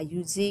calculation by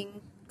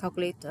using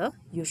calculator.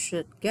 You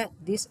should get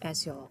this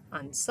as your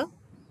answer.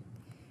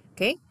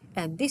 Okay,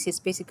 and this is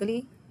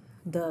basically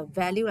the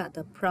value,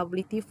 the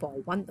probability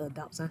for one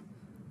adult.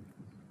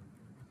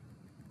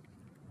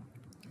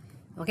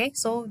 Okay,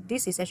 so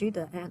this is actually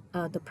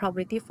the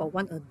probability for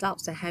one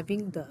adult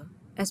having the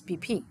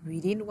SPP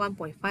within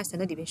 1.5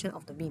 standard deviation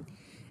of the mean.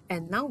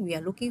 And now we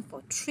are looking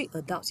for 3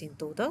 adults in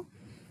total.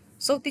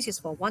 So this is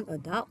for 1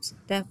 adult.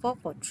 Therefore,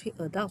 for 3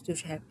 adults, you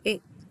should have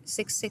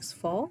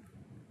 8,664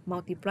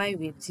 multiplied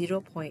with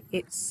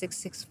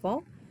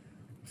 0.8664.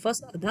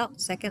 First adult,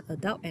 second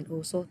adult, and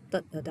also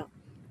third adult.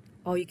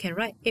 Or you can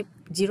write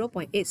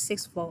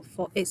 0.8644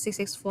 for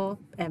 8664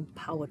 and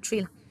power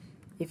 3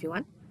 if you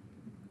want.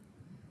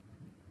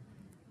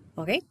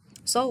 Okay,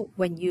 so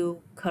when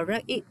you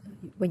correct it,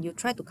 when you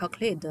try to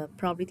calculate the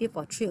probability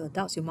for 3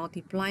 adults, you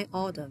multiply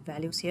all the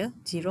values here,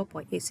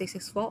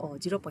 0.8664 or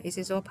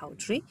 0.864 power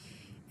 3,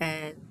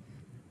 and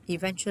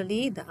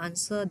eventually the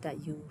answer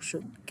that you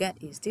should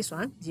get is this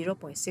one,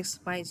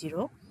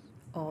 0.650,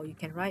 or you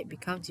can write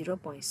become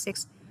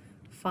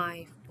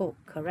 0.650,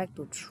 correct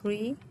to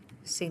 3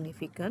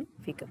 significant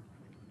figure.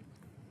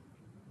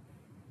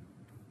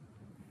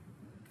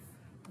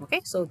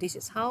 Okay, so this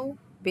is how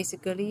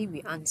basically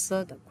we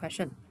answer the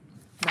question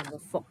number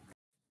 4.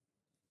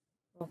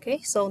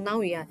 Okay, so now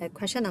we are at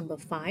question number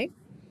 5.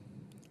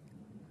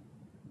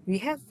 We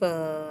have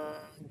a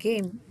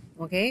game,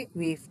 okay,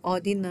 with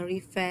ordinary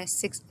fair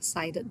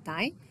 6-sided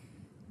die.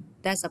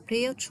 There's a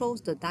player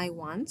throws the die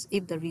once.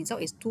 If the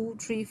result is 2,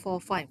 3, 4,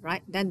 5,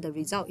 right, then the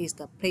result is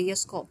the player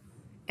score,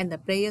 and the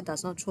player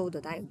does not throw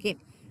the die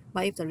again.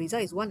 But if the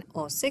result is 1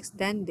 or 6,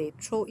 then they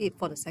throw it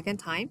for the second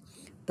time.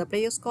 The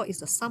player score is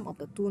the sum of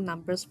the 2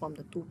 numbers from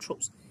the 2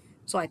 throws.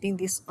 So I think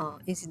this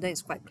incident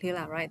is quite clear,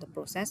 right, the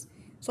process.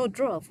 So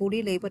draw a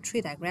fully labeled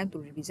tree diagram to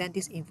represent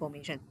this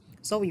information.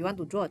 So we want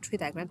to draw a tree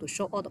diagram to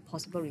show all the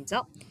possible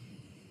results.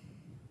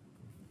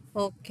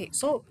 Okay,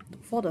 so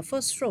for the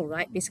first row,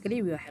 right,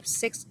 basically we will have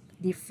 6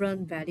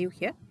 different values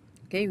here.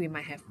 Okay, we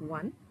might have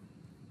 1.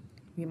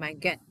 We might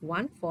get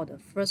 1 for the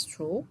first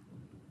row,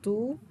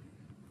 2,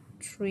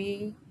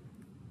 3,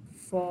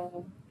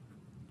 4,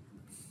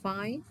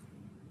 5,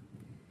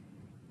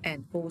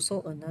 and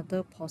also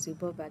another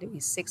possible value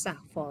is 6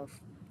 for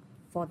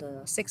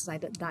the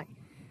 6-sided die.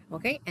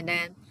 Okay, and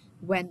then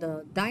when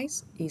the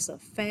dice is a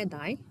fair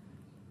die,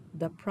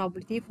 the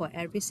probability for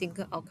every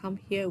single outcome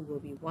here will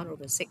be 1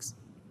 over 6.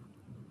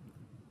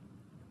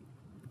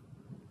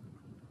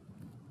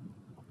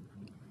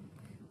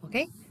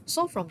 Okay,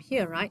 so from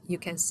here, right, you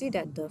can see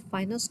that the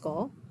final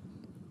score,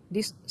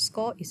 this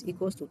score is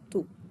equals to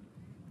 2.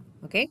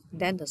 Okay,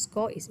 then the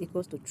score is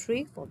equals to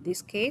 3 for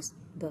this case,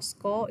 the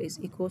score is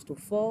equals to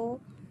 4,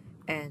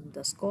 and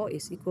the score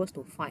is equals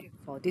to 5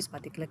 for this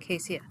particular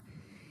case here.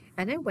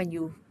 And then when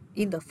you,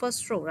 in the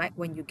first row, right,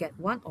 when you get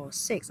 1 or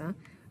 6,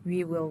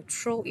 we will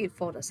throw it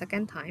for the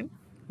second time,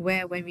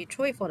 where when we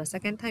throw it for the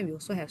second time, we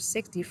also have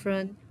 6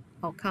 different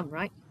outcome,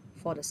 right,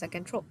 for the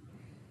second throw.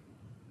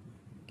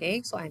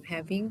 Okay, so I'm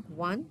having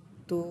 1,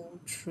 2,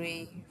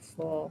 3,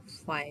 4,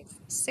 5,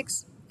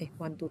 6.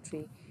 1, 2,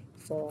 3,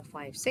 4,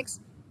 5, 6.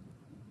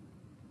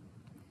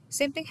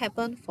 Same thing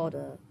happened for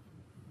the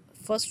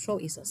first row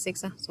is a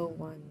 6. So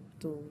 1,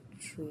 2,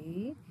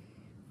 3,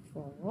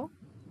 4,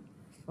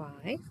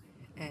 5,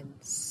 and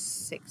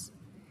 6.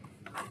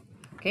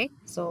 Okay,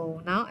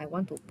 so now I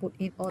want to put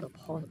in all the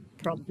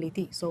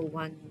probability. So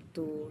 1,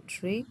 2,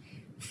 3,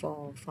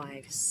 4,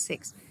 5,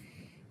 6.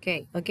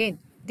 Okay, again,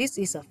 this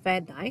is a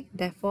fair die,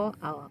 therefore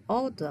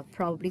all the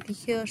probability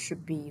here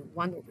should be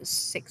 1 over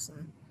 6.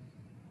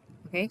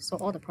 Okay, so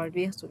all the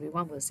probability has to be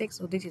 1 over 6.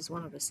 So this is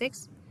 1 over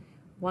 6,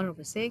 1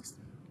 over 6,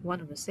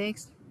 1 over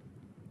 6,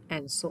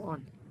 and so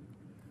on.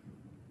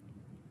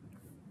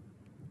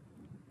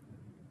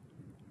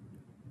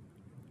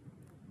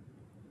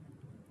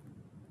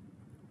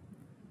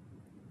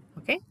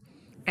 Okay,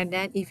 and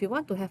then if you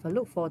want to have a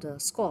look for the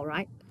score,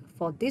 right,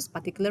 for this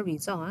particular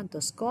result,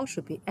 the score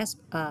should be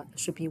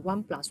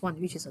 1 plus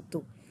 1, which is a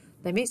 2.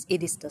 That means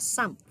it is the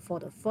sum for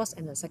the first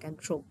and the second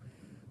row.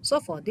 So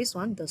for this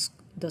one,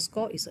 the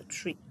score is a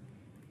 3.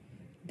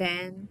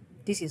 Then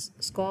this is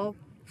score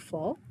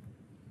 4.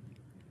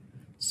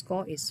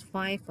 Score is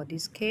 5 for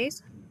this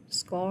case.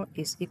 Score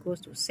is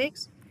equals to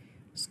 6.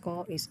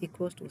 Score is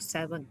equals to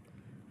 7.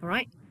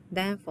 Alright,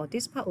 then for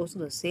this part also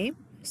the same.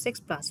 6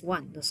 plus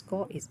 1, the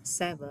score is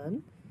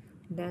 7.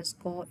 Then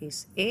score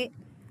is 8,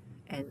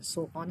 and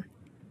so on.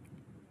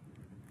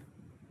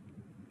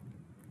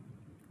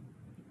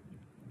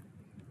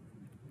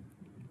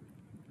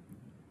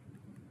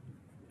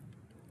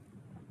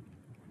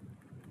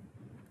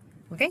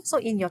 Okay, so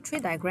in your tree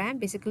diagram,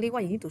 basically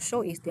what you need to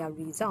show is their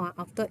result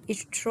after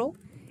each throw,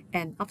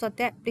 and after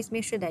that, please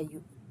make sure that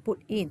you put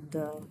in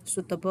the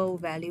suitable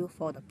value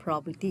for the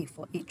probability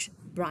for each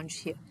branch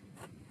here.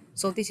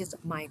 So this is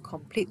my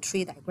complete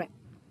tree diagram.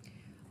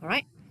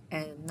 Alright,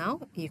 and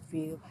now if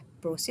we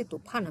proceed to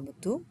part number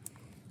 2,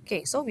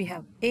 okay, so we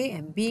have A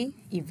and B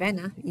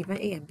event, event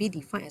A and B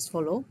defined as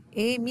follow.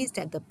 A means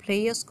that the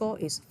player score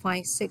is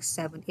 5, 6,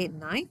 7, 8,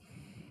 9,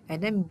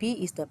 and then B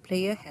is the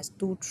player has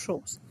 2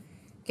 throws.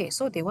 Okay,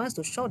 so they want us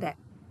to show that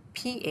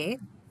PA,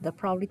 the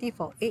probability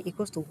for A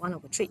equals to 1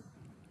 over 3.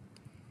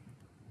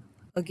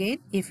 Again,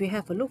 if we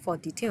have a look for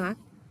detail,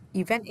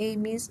 event A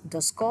means the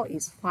score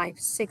is 5,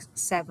 6,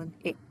 7,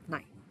 8,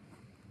 9.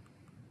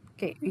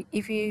 Okay,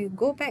 if we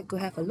go back to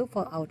have a look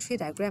for our tree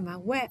diagram,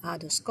 where are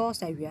the scores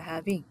that we are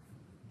having?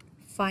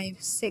 5,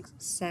 6,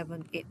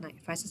 7, 8, 9.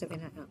 5, 6,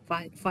 7, 8,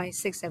 9. 5,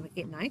 6, 7,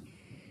 8, 9.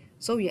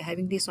 So we are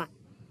having this one.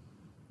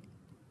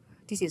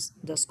 This is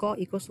the score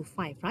equals to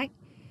 5, right?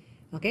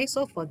 Okay,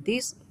 so for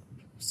this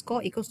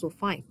score equals to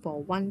 5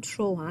 for one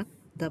throw,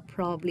 the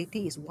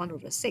probability is 1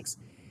 over 6.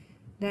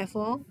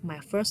 Therefore, my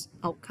first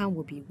outcome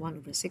will be 1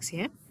 over 6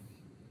 here.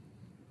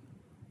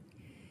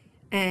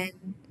 And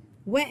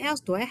where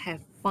else do I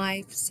have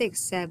 5, 6,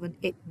 7,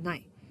 8,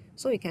 9?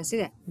 So you can see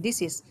that this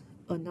is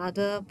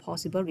another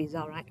possible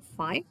result, right?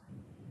 5,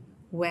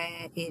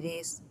 where it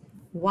is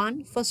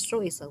 1, first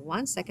row is a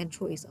 1,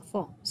 second row is a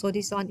 4. So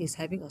this one is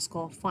having a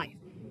score 5.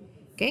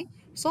 Okay,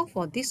 so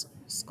for this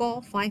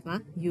score 5,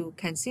 you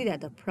can see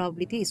that the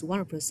probability is 1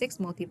 over 6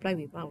 multiplied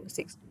with 1 over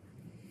 6.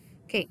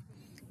 Okay,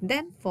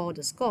 then for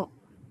the score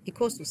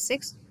equals to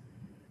 6,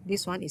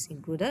 this one is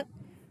included.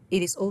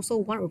 It is also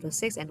 1 over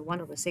 6 and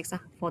 1 over 6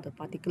 for the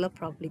particular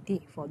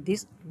probability for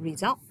this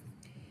result.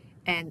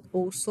 And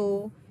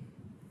also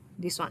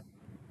this one,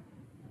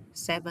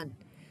 7.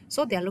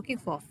 So they are looking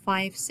for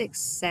 5,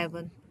 6,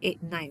 7,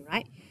 8, 9,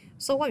 right?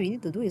 So what we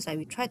need to do is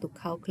we try to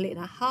calculate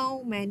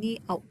how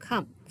many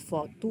outcome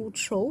for 2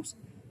 throws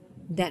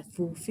that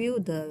fulfill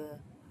the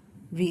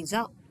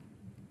result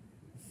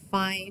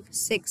 5,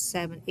 6,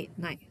 7, 8,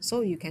 9.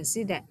 So you can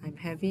see that I'm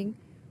having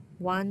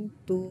 1,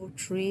 2,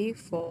 3,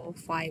 4,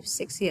 5,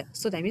 6 here.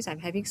 So that means I'm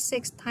having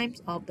 6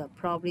 times of the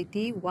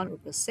probability 1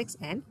 over 6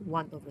 and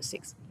 1 over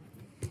 6.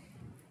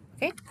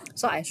 Okay,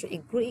 so I should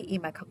include it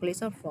in my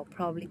calculation for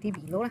probability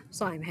below.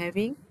 So I'm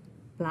having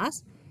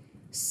plus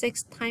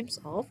 6 times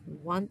of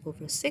 1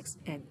 over 6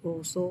 and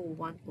also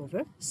 1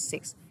 over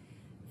 6.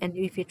 And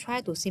if you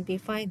try to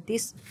simplify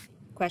this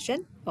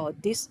question or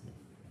this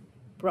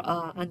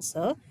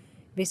answer,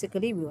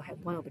 basically we will have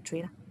 1 over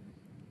 3.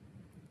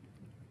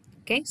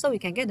 Okay, so we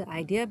can get the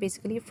idea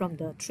basically from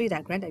the tree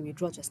diagram that we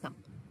draw just now.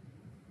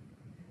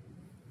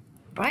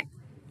 Right?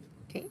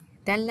 Okay,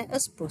 then let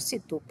us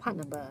proceed to part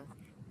number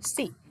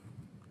C.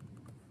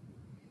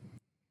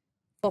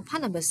 For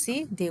part number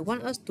C, they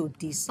want us to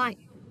decide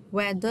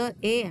whether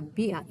A and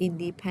B are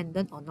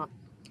independent or not.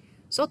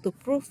 So to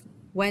prove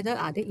whether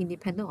are they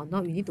independent or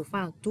not, we need to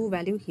find out two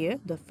values here.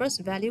 The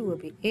first value will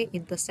be A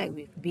intersect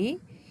with B.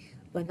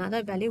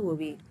 Another value will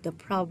be the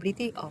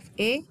probability of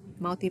A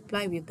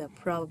multiplied with the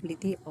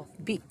probability of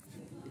B.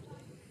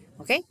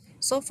 Okay,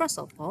 so first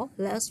of all,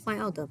 let us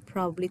find out the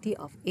probability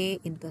of A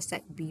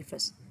intersect B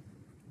first.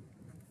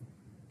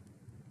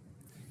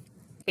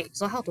 Okay,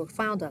 so how to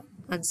find out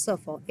the answer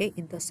for A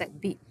intersect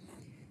B?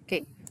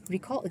 Okay,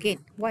 recall again,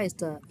 what is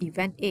the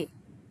event A?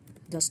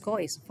 The score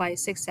is 5,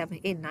 6, 7,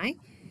 8, 9.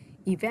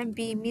 Event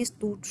B means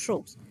 2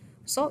 throws.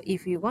 So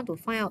if you want to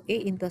find out A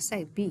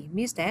intersect B,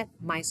 means that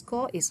my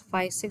score is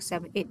 5, 6,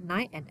 7, 8,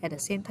 9, and at the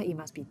same time it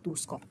must be 2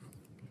 score.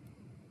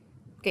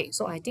 Okay,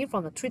 so I think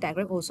from the tree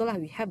diagram also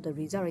we have the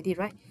result already,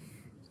 right?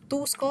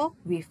 2 score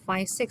with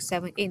 5, 6,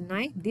 7, 8,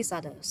 9. These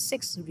are the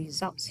 6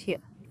 results here.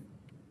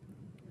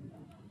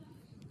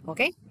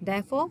 Okay,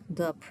 therefore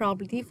the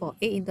probability for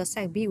A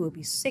intersect B will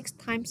be 6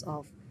 times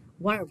of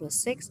 1 over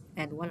 6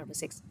 and 1 over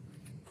 6.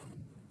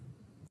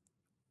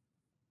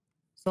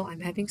 So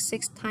I'm having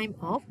 6 times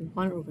of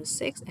 1 over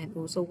 6 and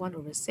also 1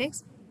 over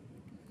 6.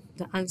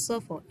 The answer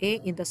for A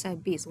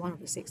intersect B is 1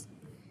 over 6.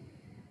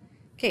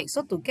 Okay,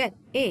 so to get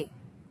A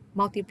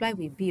multiplied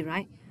with B,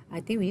 right?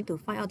 I think we need to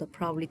find out the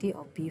probability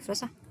of B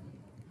first.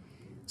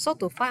 So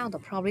to find out the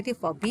probability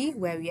for B,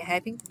 where we are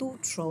having 2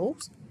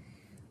 throws.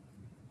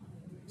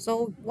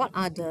 So what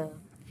are the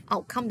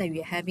outcome that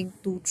we are having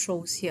 2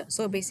 throws here?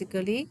 So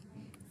basically,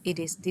 it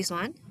is this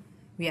one.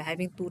 We are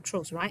having 2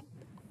 throws, right?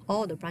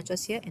 All the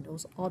branches here and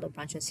also all the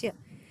branches here.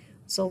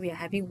 So we are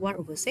having 1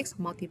 over 6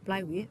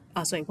 multiplied with,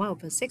 1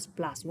 over 6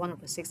 plus 1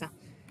 over 6.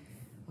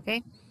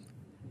 Okay.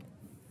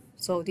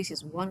 So this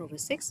is 1 over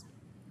 6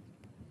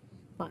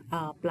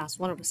 plus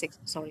 1 over 6,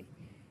 sorry.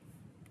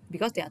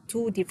 Because there are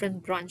 2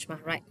 different branches,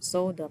 right?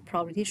 So the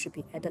probability should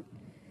be added.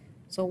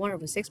 So 1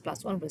 over 6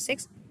 plus 1 over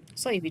 6.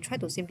 So if we try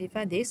to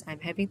simplify this,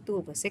 I'm having 2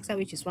 over 6,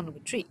 which is 1 over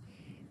 3.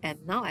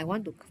 And now I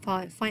want to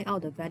find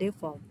out the value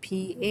for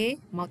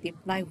PA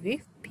multiplied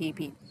with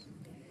PB.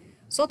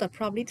 So the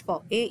probability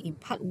for A in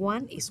part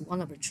 1 is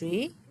 1 over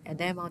 3, and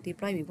then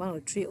multiply with 1 over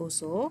 3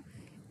 also,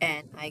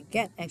 and I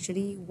get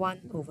actually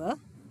 1 over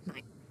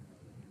 9.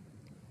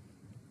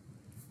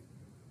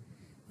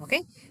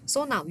 Okay,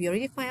 so now we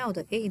already find out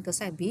the A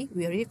intersect B,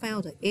 we already find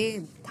out the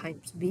A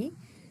times B,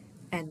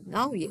 and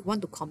now we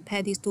want to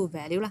compare these two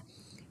values.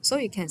 So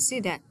you can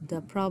see that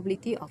the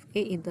probability of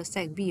A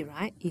intersect B,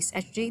 right, is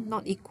actually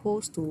not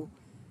equals to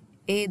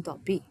A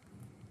dot B.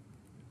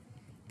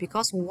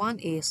 Because one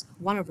is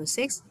 1 over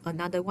 6,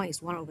 another one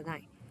is 1 over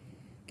 9.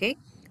 Okay,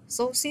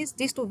 so since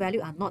these two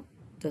values are not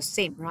the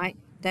same, right,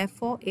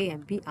 therefore A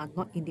and B are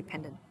not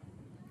independent.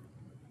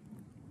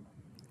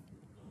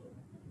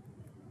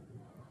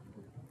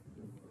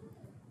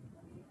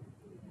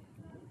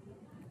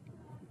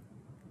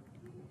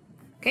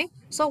 Okay,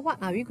 so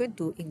what are we going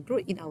to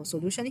include in our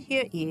solution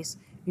here is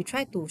we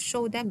try to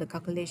show them the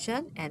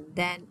calculation, and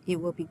then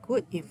it will be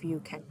good if you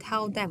can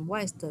tell them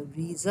what is the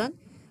reason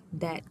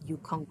that you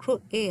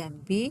conclude A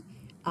and B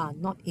are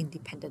not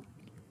independent.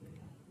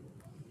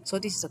 So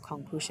this is a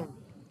conclusion.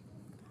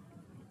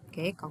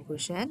 Okay,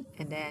 conclusion,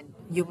 and then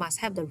you must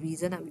have the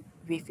reason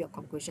with your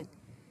conclusion.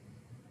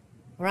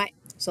 Alright,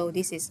 so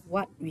this is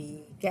what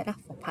we get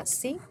for part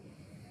C.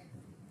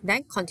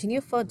 Then continue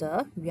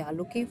further, we are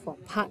looking for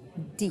part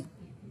D.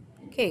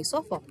 Okay,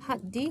 so for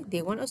part D,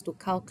 they want us to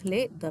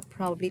calculate the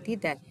probability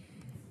that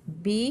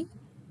B,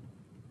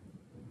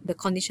 the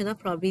conditional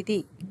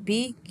probability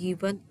B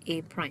given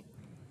A prime.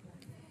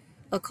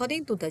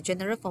 According to the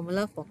general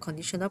formula for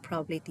conditional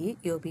probability,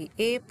 it will be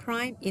A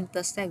prime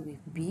intersect with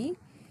B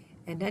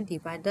and then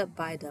divided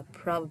by the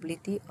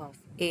probability of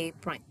A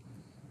prime.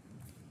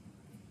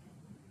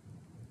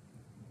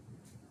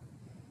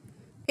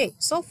 Okay,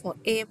 so for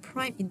A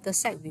prime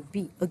intersect with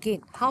B,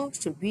 again, how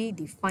should we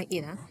define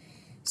it?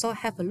 So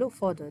have a look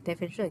for the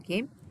definition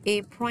again.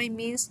 A prime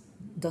means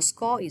the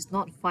score is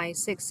not 5,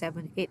 6,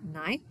 7, 8,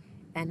 9,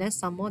 and then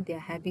some more they are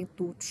having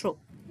 2 throws.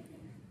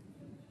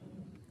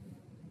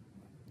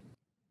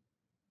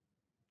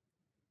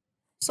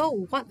 So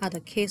what are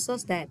the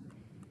cases that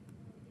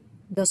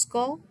the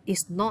score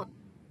is not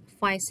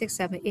 5, 6,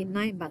 7, 8,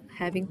 9, but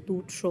having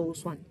 2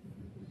 throws one?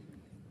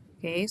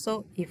 Okay,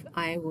 so if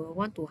I will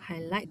want to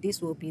highlight,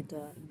 this will be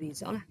the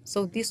result.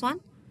 So this one,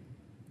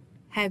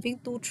 having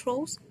 2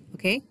 throws,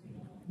 okay,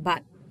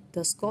 but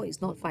the score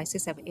is not 5,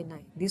 6, 7, 8,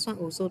 9. This one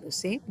also the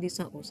same, this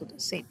one also the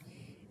same.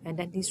 And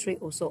then this three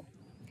also.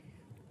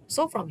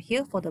 So from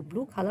here, for the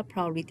blue color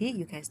probability,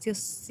 you can still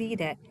see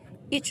that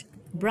each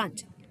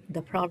branch,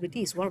 the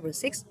probability is 1 over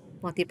 6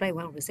 multiplied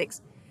 1 over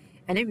 6.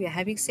 And then we are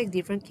having 6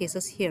 different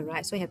cases here,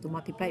 right? So you have to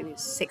multiply it with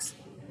 6.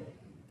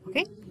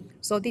 Okay,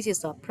 so this is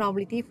the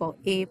probability for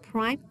A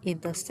prime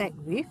intersect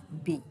with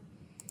B.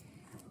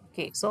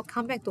 Okay, so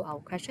come back to our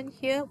question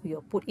here. We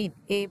will put in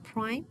A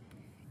prime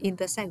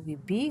intersect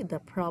with B. The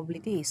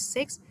probability is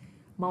 6.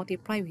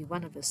 Multiply with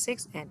 1 over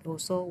 6 and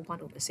also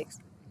 1 over 6.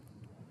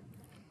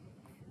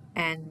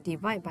 And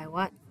divide by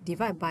what?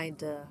 Divide by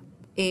the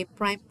A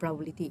prime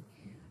probability.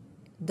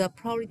 The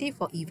probability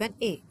for event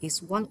A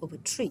is 1 over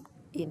 3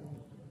 in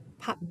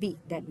part B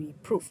that we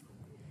proved.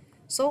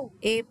 So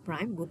A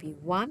prime will be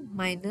 1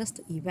 minus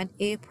the event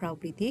A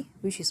probability,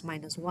 which is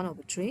minus 1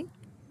 over 3.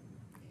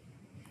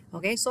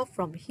 Okay, so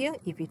from here,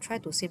 if we try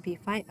to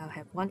simplify, I'll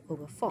have 1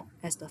 over 4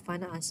 as the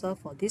final answer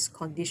for this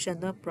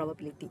conditional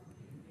probability.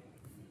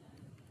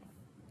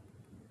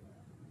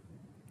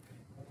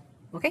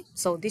 Okay,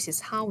 so this is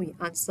how we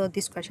answer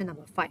this question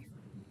number 5.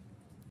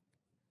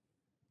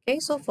 Okay,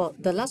 so for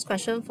the last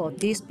question for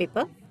this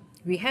paper,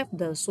 we have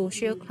the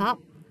social club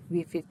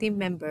with 15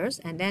 members,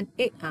 and then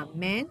 8 are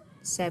men,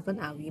 7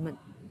 are women.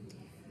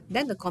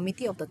 Then the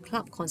committee of the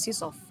club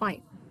consists of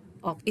 5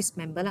 of each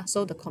member.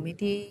 So the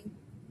committee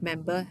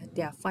member,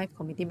 there are 5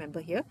 committee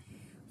members here.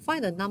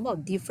 Find the number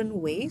of different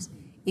ways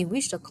in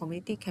which the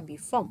committee can be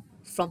formed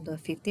from the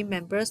 15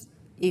 members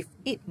if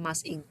it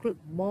must include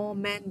more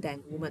men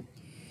than women.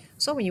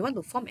 So when you want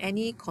to form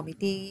any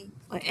committee,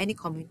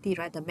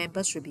 right, the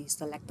members should be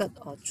selected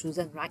or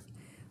chosen, right?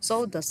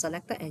 So the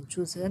selected and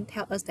chosen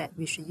tell us that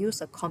we should use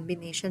a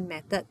combination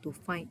method to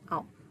find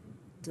out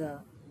the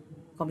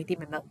committee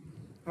member.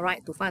 All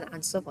right, to find the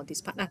answer for this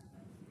part.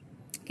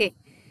 Okay,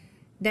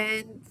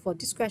 then for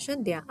this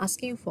question, they are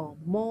asking for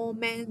more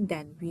men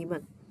than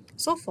women.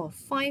 So for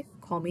 5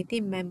 committee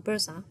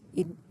members,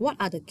 in what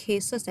are the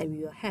cases that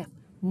we will have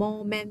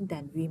more men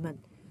than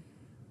women?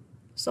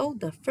 So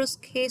the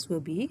first case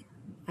will be,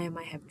 I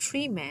might have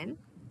 3 men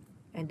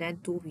and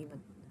then 2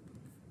 women.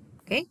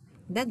 Okay,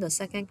 then the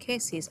second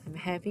case is I'm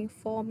having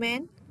 4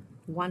 men,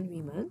 1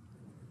 woman.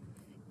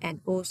 And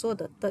also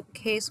the third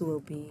case will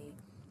be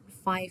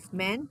 5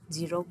 men,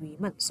 0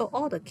 women. So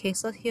all the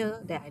cases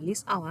here that I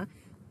list out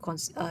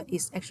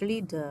is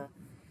actually the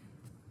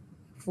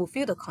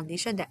fulfill the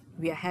condition that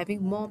we are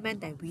having more men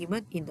than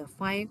women in the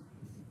 5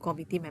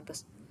 committee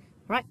members.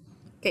 Right?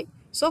 Okay,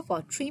 so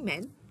for 3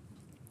 men,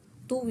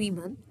 2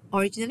 women,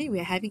 originally we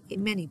are having 8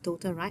 men in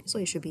total, right? So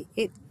it should be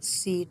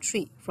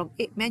 8C3. From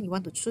 8 men, you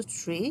want to choose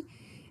 3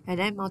 and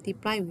then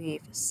multiply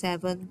with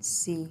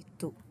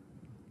 7C2.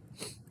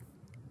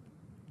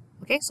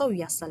 Okay, so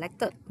we are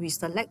selected. We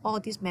select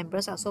all these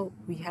members, so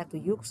we have to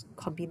use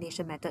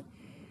combination method.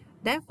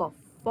 Then for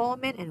 4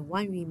 men and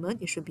 1 woman,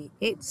 it should be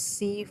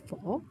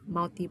 8C4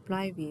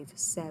 multiplied with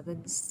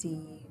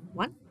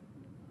 7C1.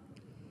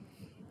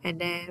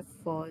 And then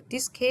for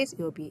this case, it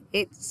will be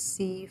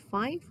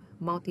 8C5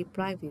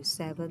 multiplied with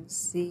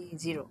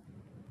 7C0.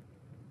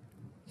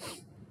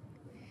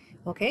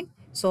 Okay,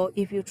 so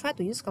if you try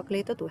to use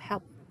calculator to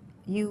help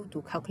you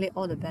to calculate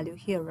all the value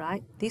here,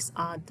 right? These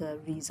are the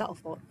result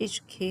for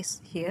each case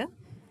here,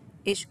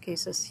 each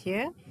cases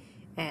here.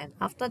 And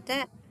after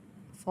that,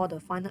 for the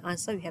final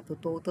answer, we have to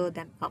total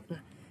them up.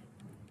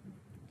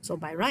 So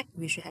by right,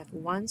 we should have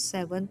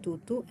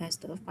 1722 as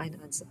the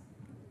final answer.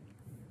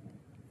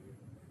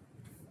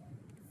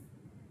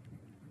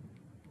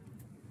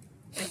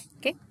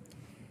 Okay.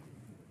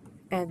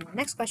 And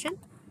next question.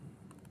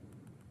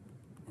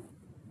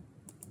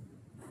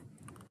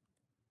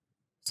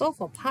 So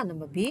for part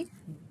number B,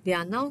 they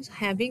are now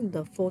having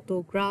the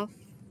photograph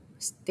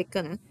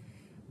taken.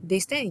 They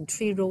stand in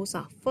 3 rows.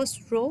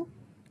 First row,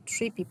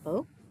 3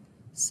 people.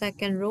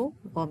 Second row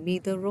or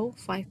middle row,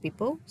 5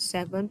 people.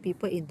 7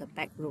 people in the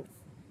back row.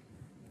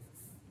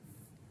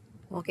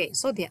 Okay,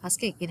 so they're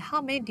asking, in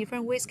how many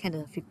different ways can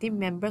the 15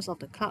 members of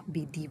the club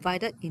be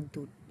divided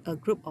into a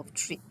group of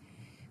 3?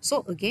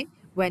 So again,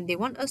 when they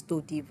want us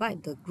to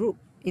divide the group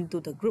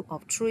into the group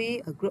of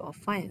 3, a group of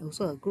 5, and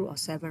also a group of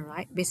 7,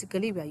 right?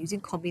 Basically, we are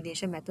using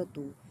combination method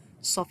to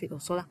solve it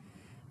also.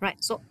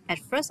 Right, so at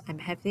first, I'm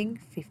having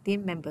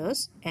 15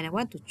 members, and I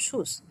want to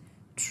choose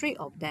 3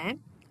 of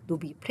them to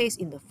be placed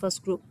in the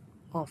first group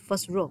or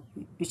first row,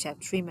 which have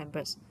 3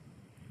 members.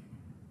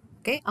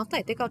 Okay, after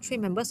I take out 3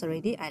 members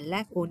already, I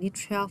left only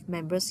 12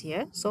 members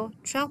here. So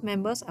 12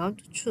 members, I want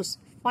to choose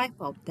 5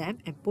 of them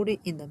and put it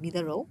in the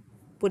middle row.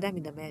 Put them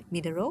in the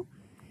middle row.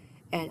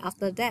 And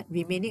after that,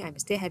 remaining, I'm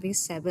still having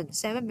 7.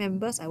 7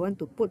 members, I want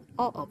to put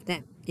all of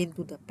them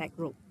into the back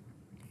row.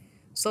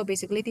 So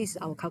basically, this is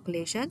our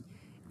calculation.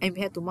 And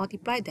we have to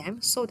multiply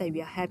them so that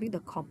we are having the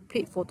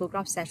complete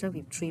photograph session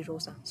with 3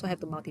 rows. So I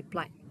have to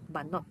multiply,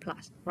 but not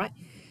plus, right?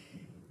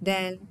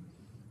 Then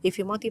if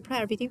you multiply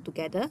everything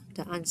together,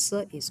 the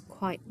answer is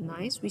quite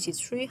nice, which is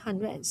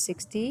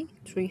 360,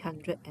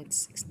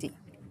 360.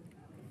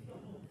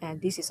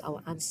 And this is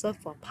our answer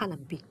for part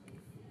number B.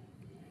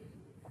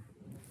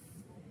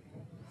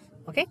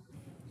 Okay,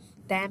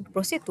 then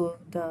proceed to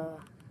the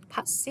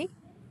part C.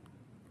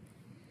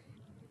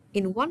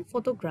 In one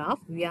photograph,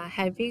 we are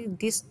having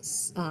these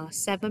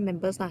 7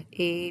 members like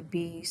A,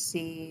 B,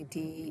 C,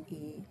 D,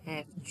 E,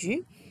 F,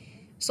 G.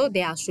 So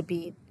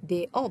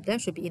all of them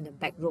should be in the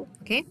back row.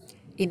 Okay.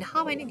 In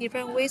how many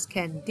different ways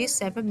can these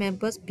 7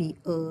 members be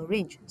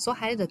arranged? So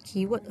highlight the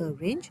keyword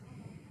arrange.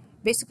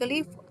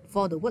 Basically,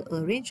 for the word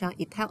arrange,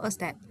 it tells us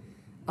that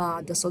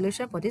the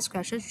solution for this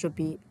question should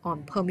be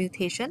on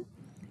permutation,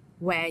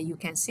 where you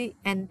can see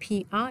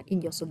NPR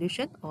in your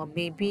solution or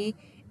maybe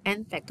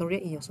n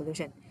factorial in your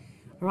solution.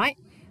 Right?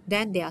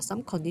 Then there are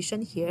some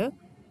conditions here.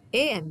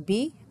 A and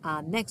B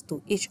are next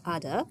to each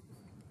other.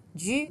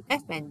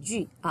 F and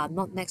G are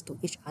not next to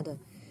each other.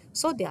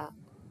 So there are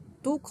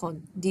two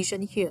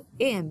conditions here.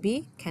 A and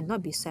B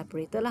cannot be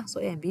separated lah.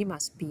 So A and B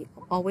must be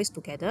always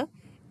together,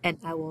 and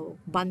I will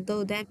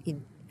bundle them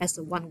in as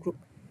a one group.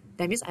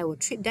 That means I will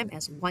treat them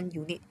as one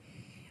unit.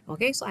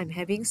 Okay, so I'm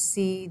having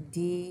C,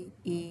 D,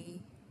 E,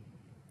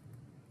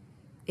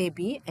 A,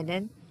 B, and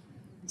then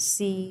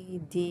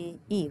C, D,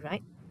 E,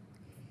 right?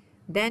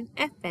 Then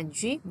F and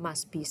G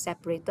must be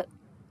separated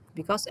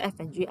because F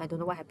and G, I don't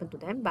know what happened to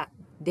them, but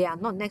they are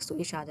not next to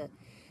each other.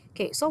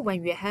 Okay, so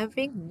when we're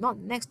having not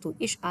next to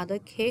each other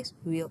case,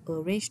 we'll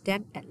arrange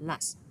them at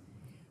last.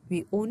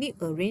 We only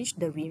arrange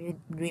the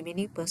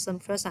remaining person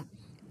first.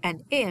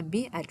 And A and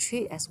B I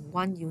treat as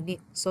one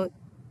unit. So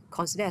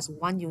consider as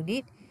one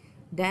unit.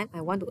 Then I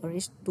want to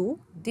arrange 2.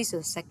 This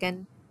is the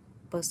second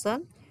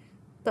person,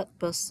 third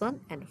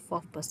person, and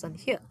fourth person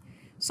here.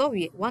 So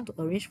we want to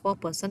arrange 4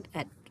 person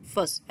at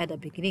first, at the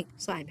beginning.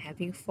 So I'm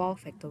having 4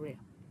 factorial.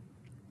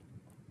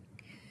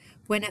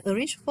 When I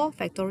arrange 4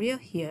 factorial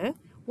here,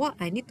 what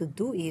I need to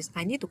do is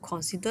I need to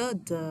consider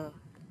the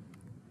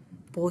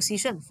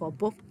position for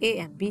both A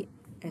and B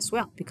as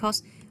well,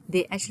 because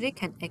they actually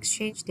can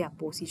exchange their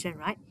position,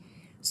 right?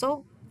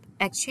 So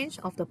exchange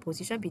of the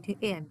position between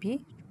A and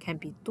B can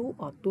be 2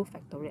 or 2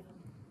 factorial.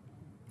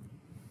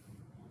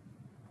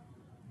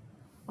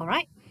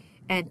 Alright,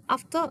 and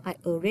after I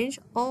arrange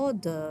all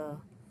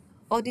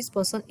these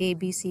person A,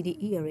 B, C, D,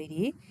 E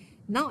already,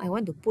 now I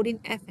want to put in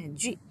F and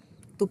G.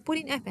 To put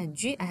in F and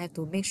G, I have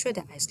to make sure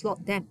that I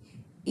slot them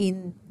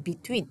in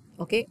between,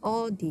 okay,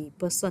 all the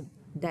person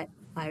that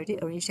I already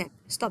arranged them,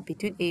 stop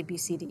between A, B,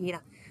 C, D, E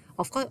lah.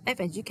 Of course, F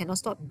and G cannot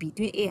stop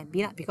between A and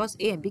B lah, because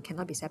A and B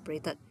cannot be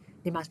separated.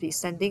 They must be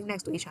standing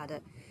next to each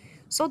other.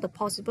 So the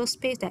possible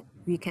space that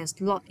we can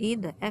slot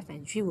in the F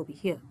and G will be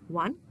here.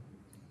 1,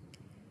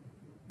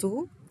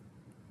 2,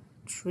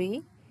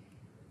 3,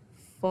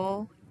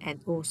 4,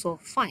 and also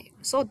 5.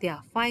 So there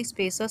are 5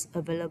 spaces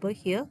available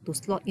here to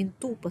slot in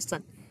 2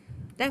 person.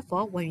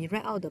 Therefore, when we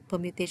write out the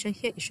permutation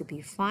here, it should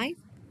be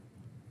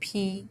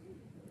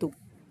 5P2.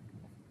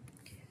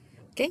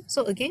 Okay,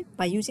 so again,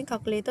 by using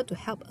calculator to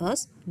help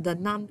us, the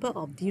number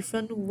of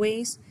different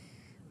ways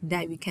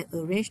that we can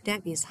arrange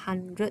them is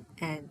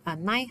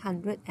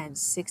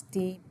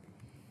 960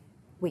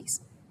 ways.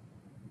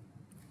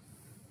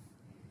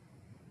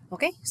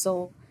 Okay,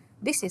 so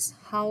this is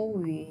how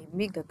we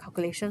make the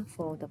calculation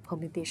for the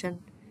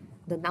permutation,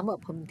 the number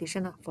of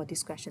permutation for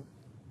this question.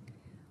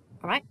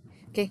 Alright,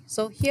 okay,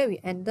 so here we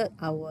ended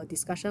our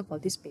discussion for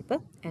this paper,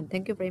 and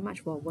thank you very much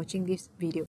for watching this video.